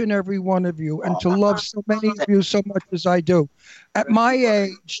know each and every one of you and to love so many of you so much as I do. At my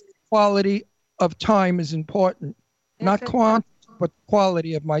age, quality of time is important. Not quantity, but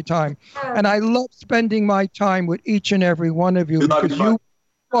quality of my time. And I love spending my time with each and every one of you because you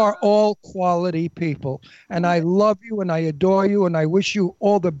are all quality people. And I love you and I adore you and I wish you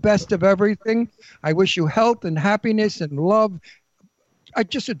all the best of everything. I wish you health and happiness and love. I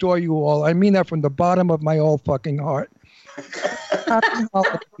just adore you all. I mean that from the bottom of my whole fucking heart. Happy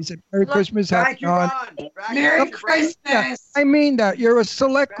holidays and Merry Christmas. Happy Merry Christmas. I mean that. You're a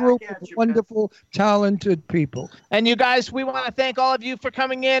select group of wonderful, talented people. And you guys, we want to thank all of you for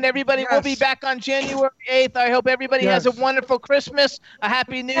coming in. Everybody will be back on January 8th. I hope everybody has a wonderful Christmas, a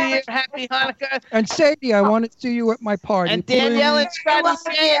happy New Year, happy Hanukkah. And Sadie, I want to see you at my party. And Danielle and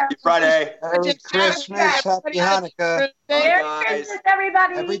Scotty, Happy Friday. Merry Christmas. Happy Hanukkah. Merry Christmas,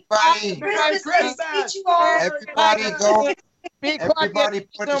 everybody. Everybody. Everybody go. Everybody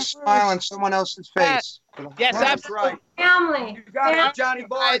put a smile on someone else's face. Yes, absolutely. Family. You got it, Johnny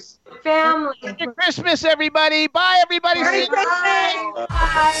boy. Family. Merry Christmas, everybody. Bye, everybody. Merry See you.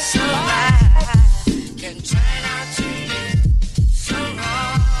 Christmas.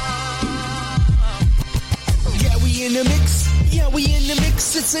 Yeah, we in the mix. Yeah, we in the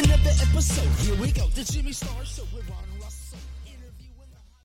mix. It's another episode. Here we go. The Jimmy Star Show. We're on.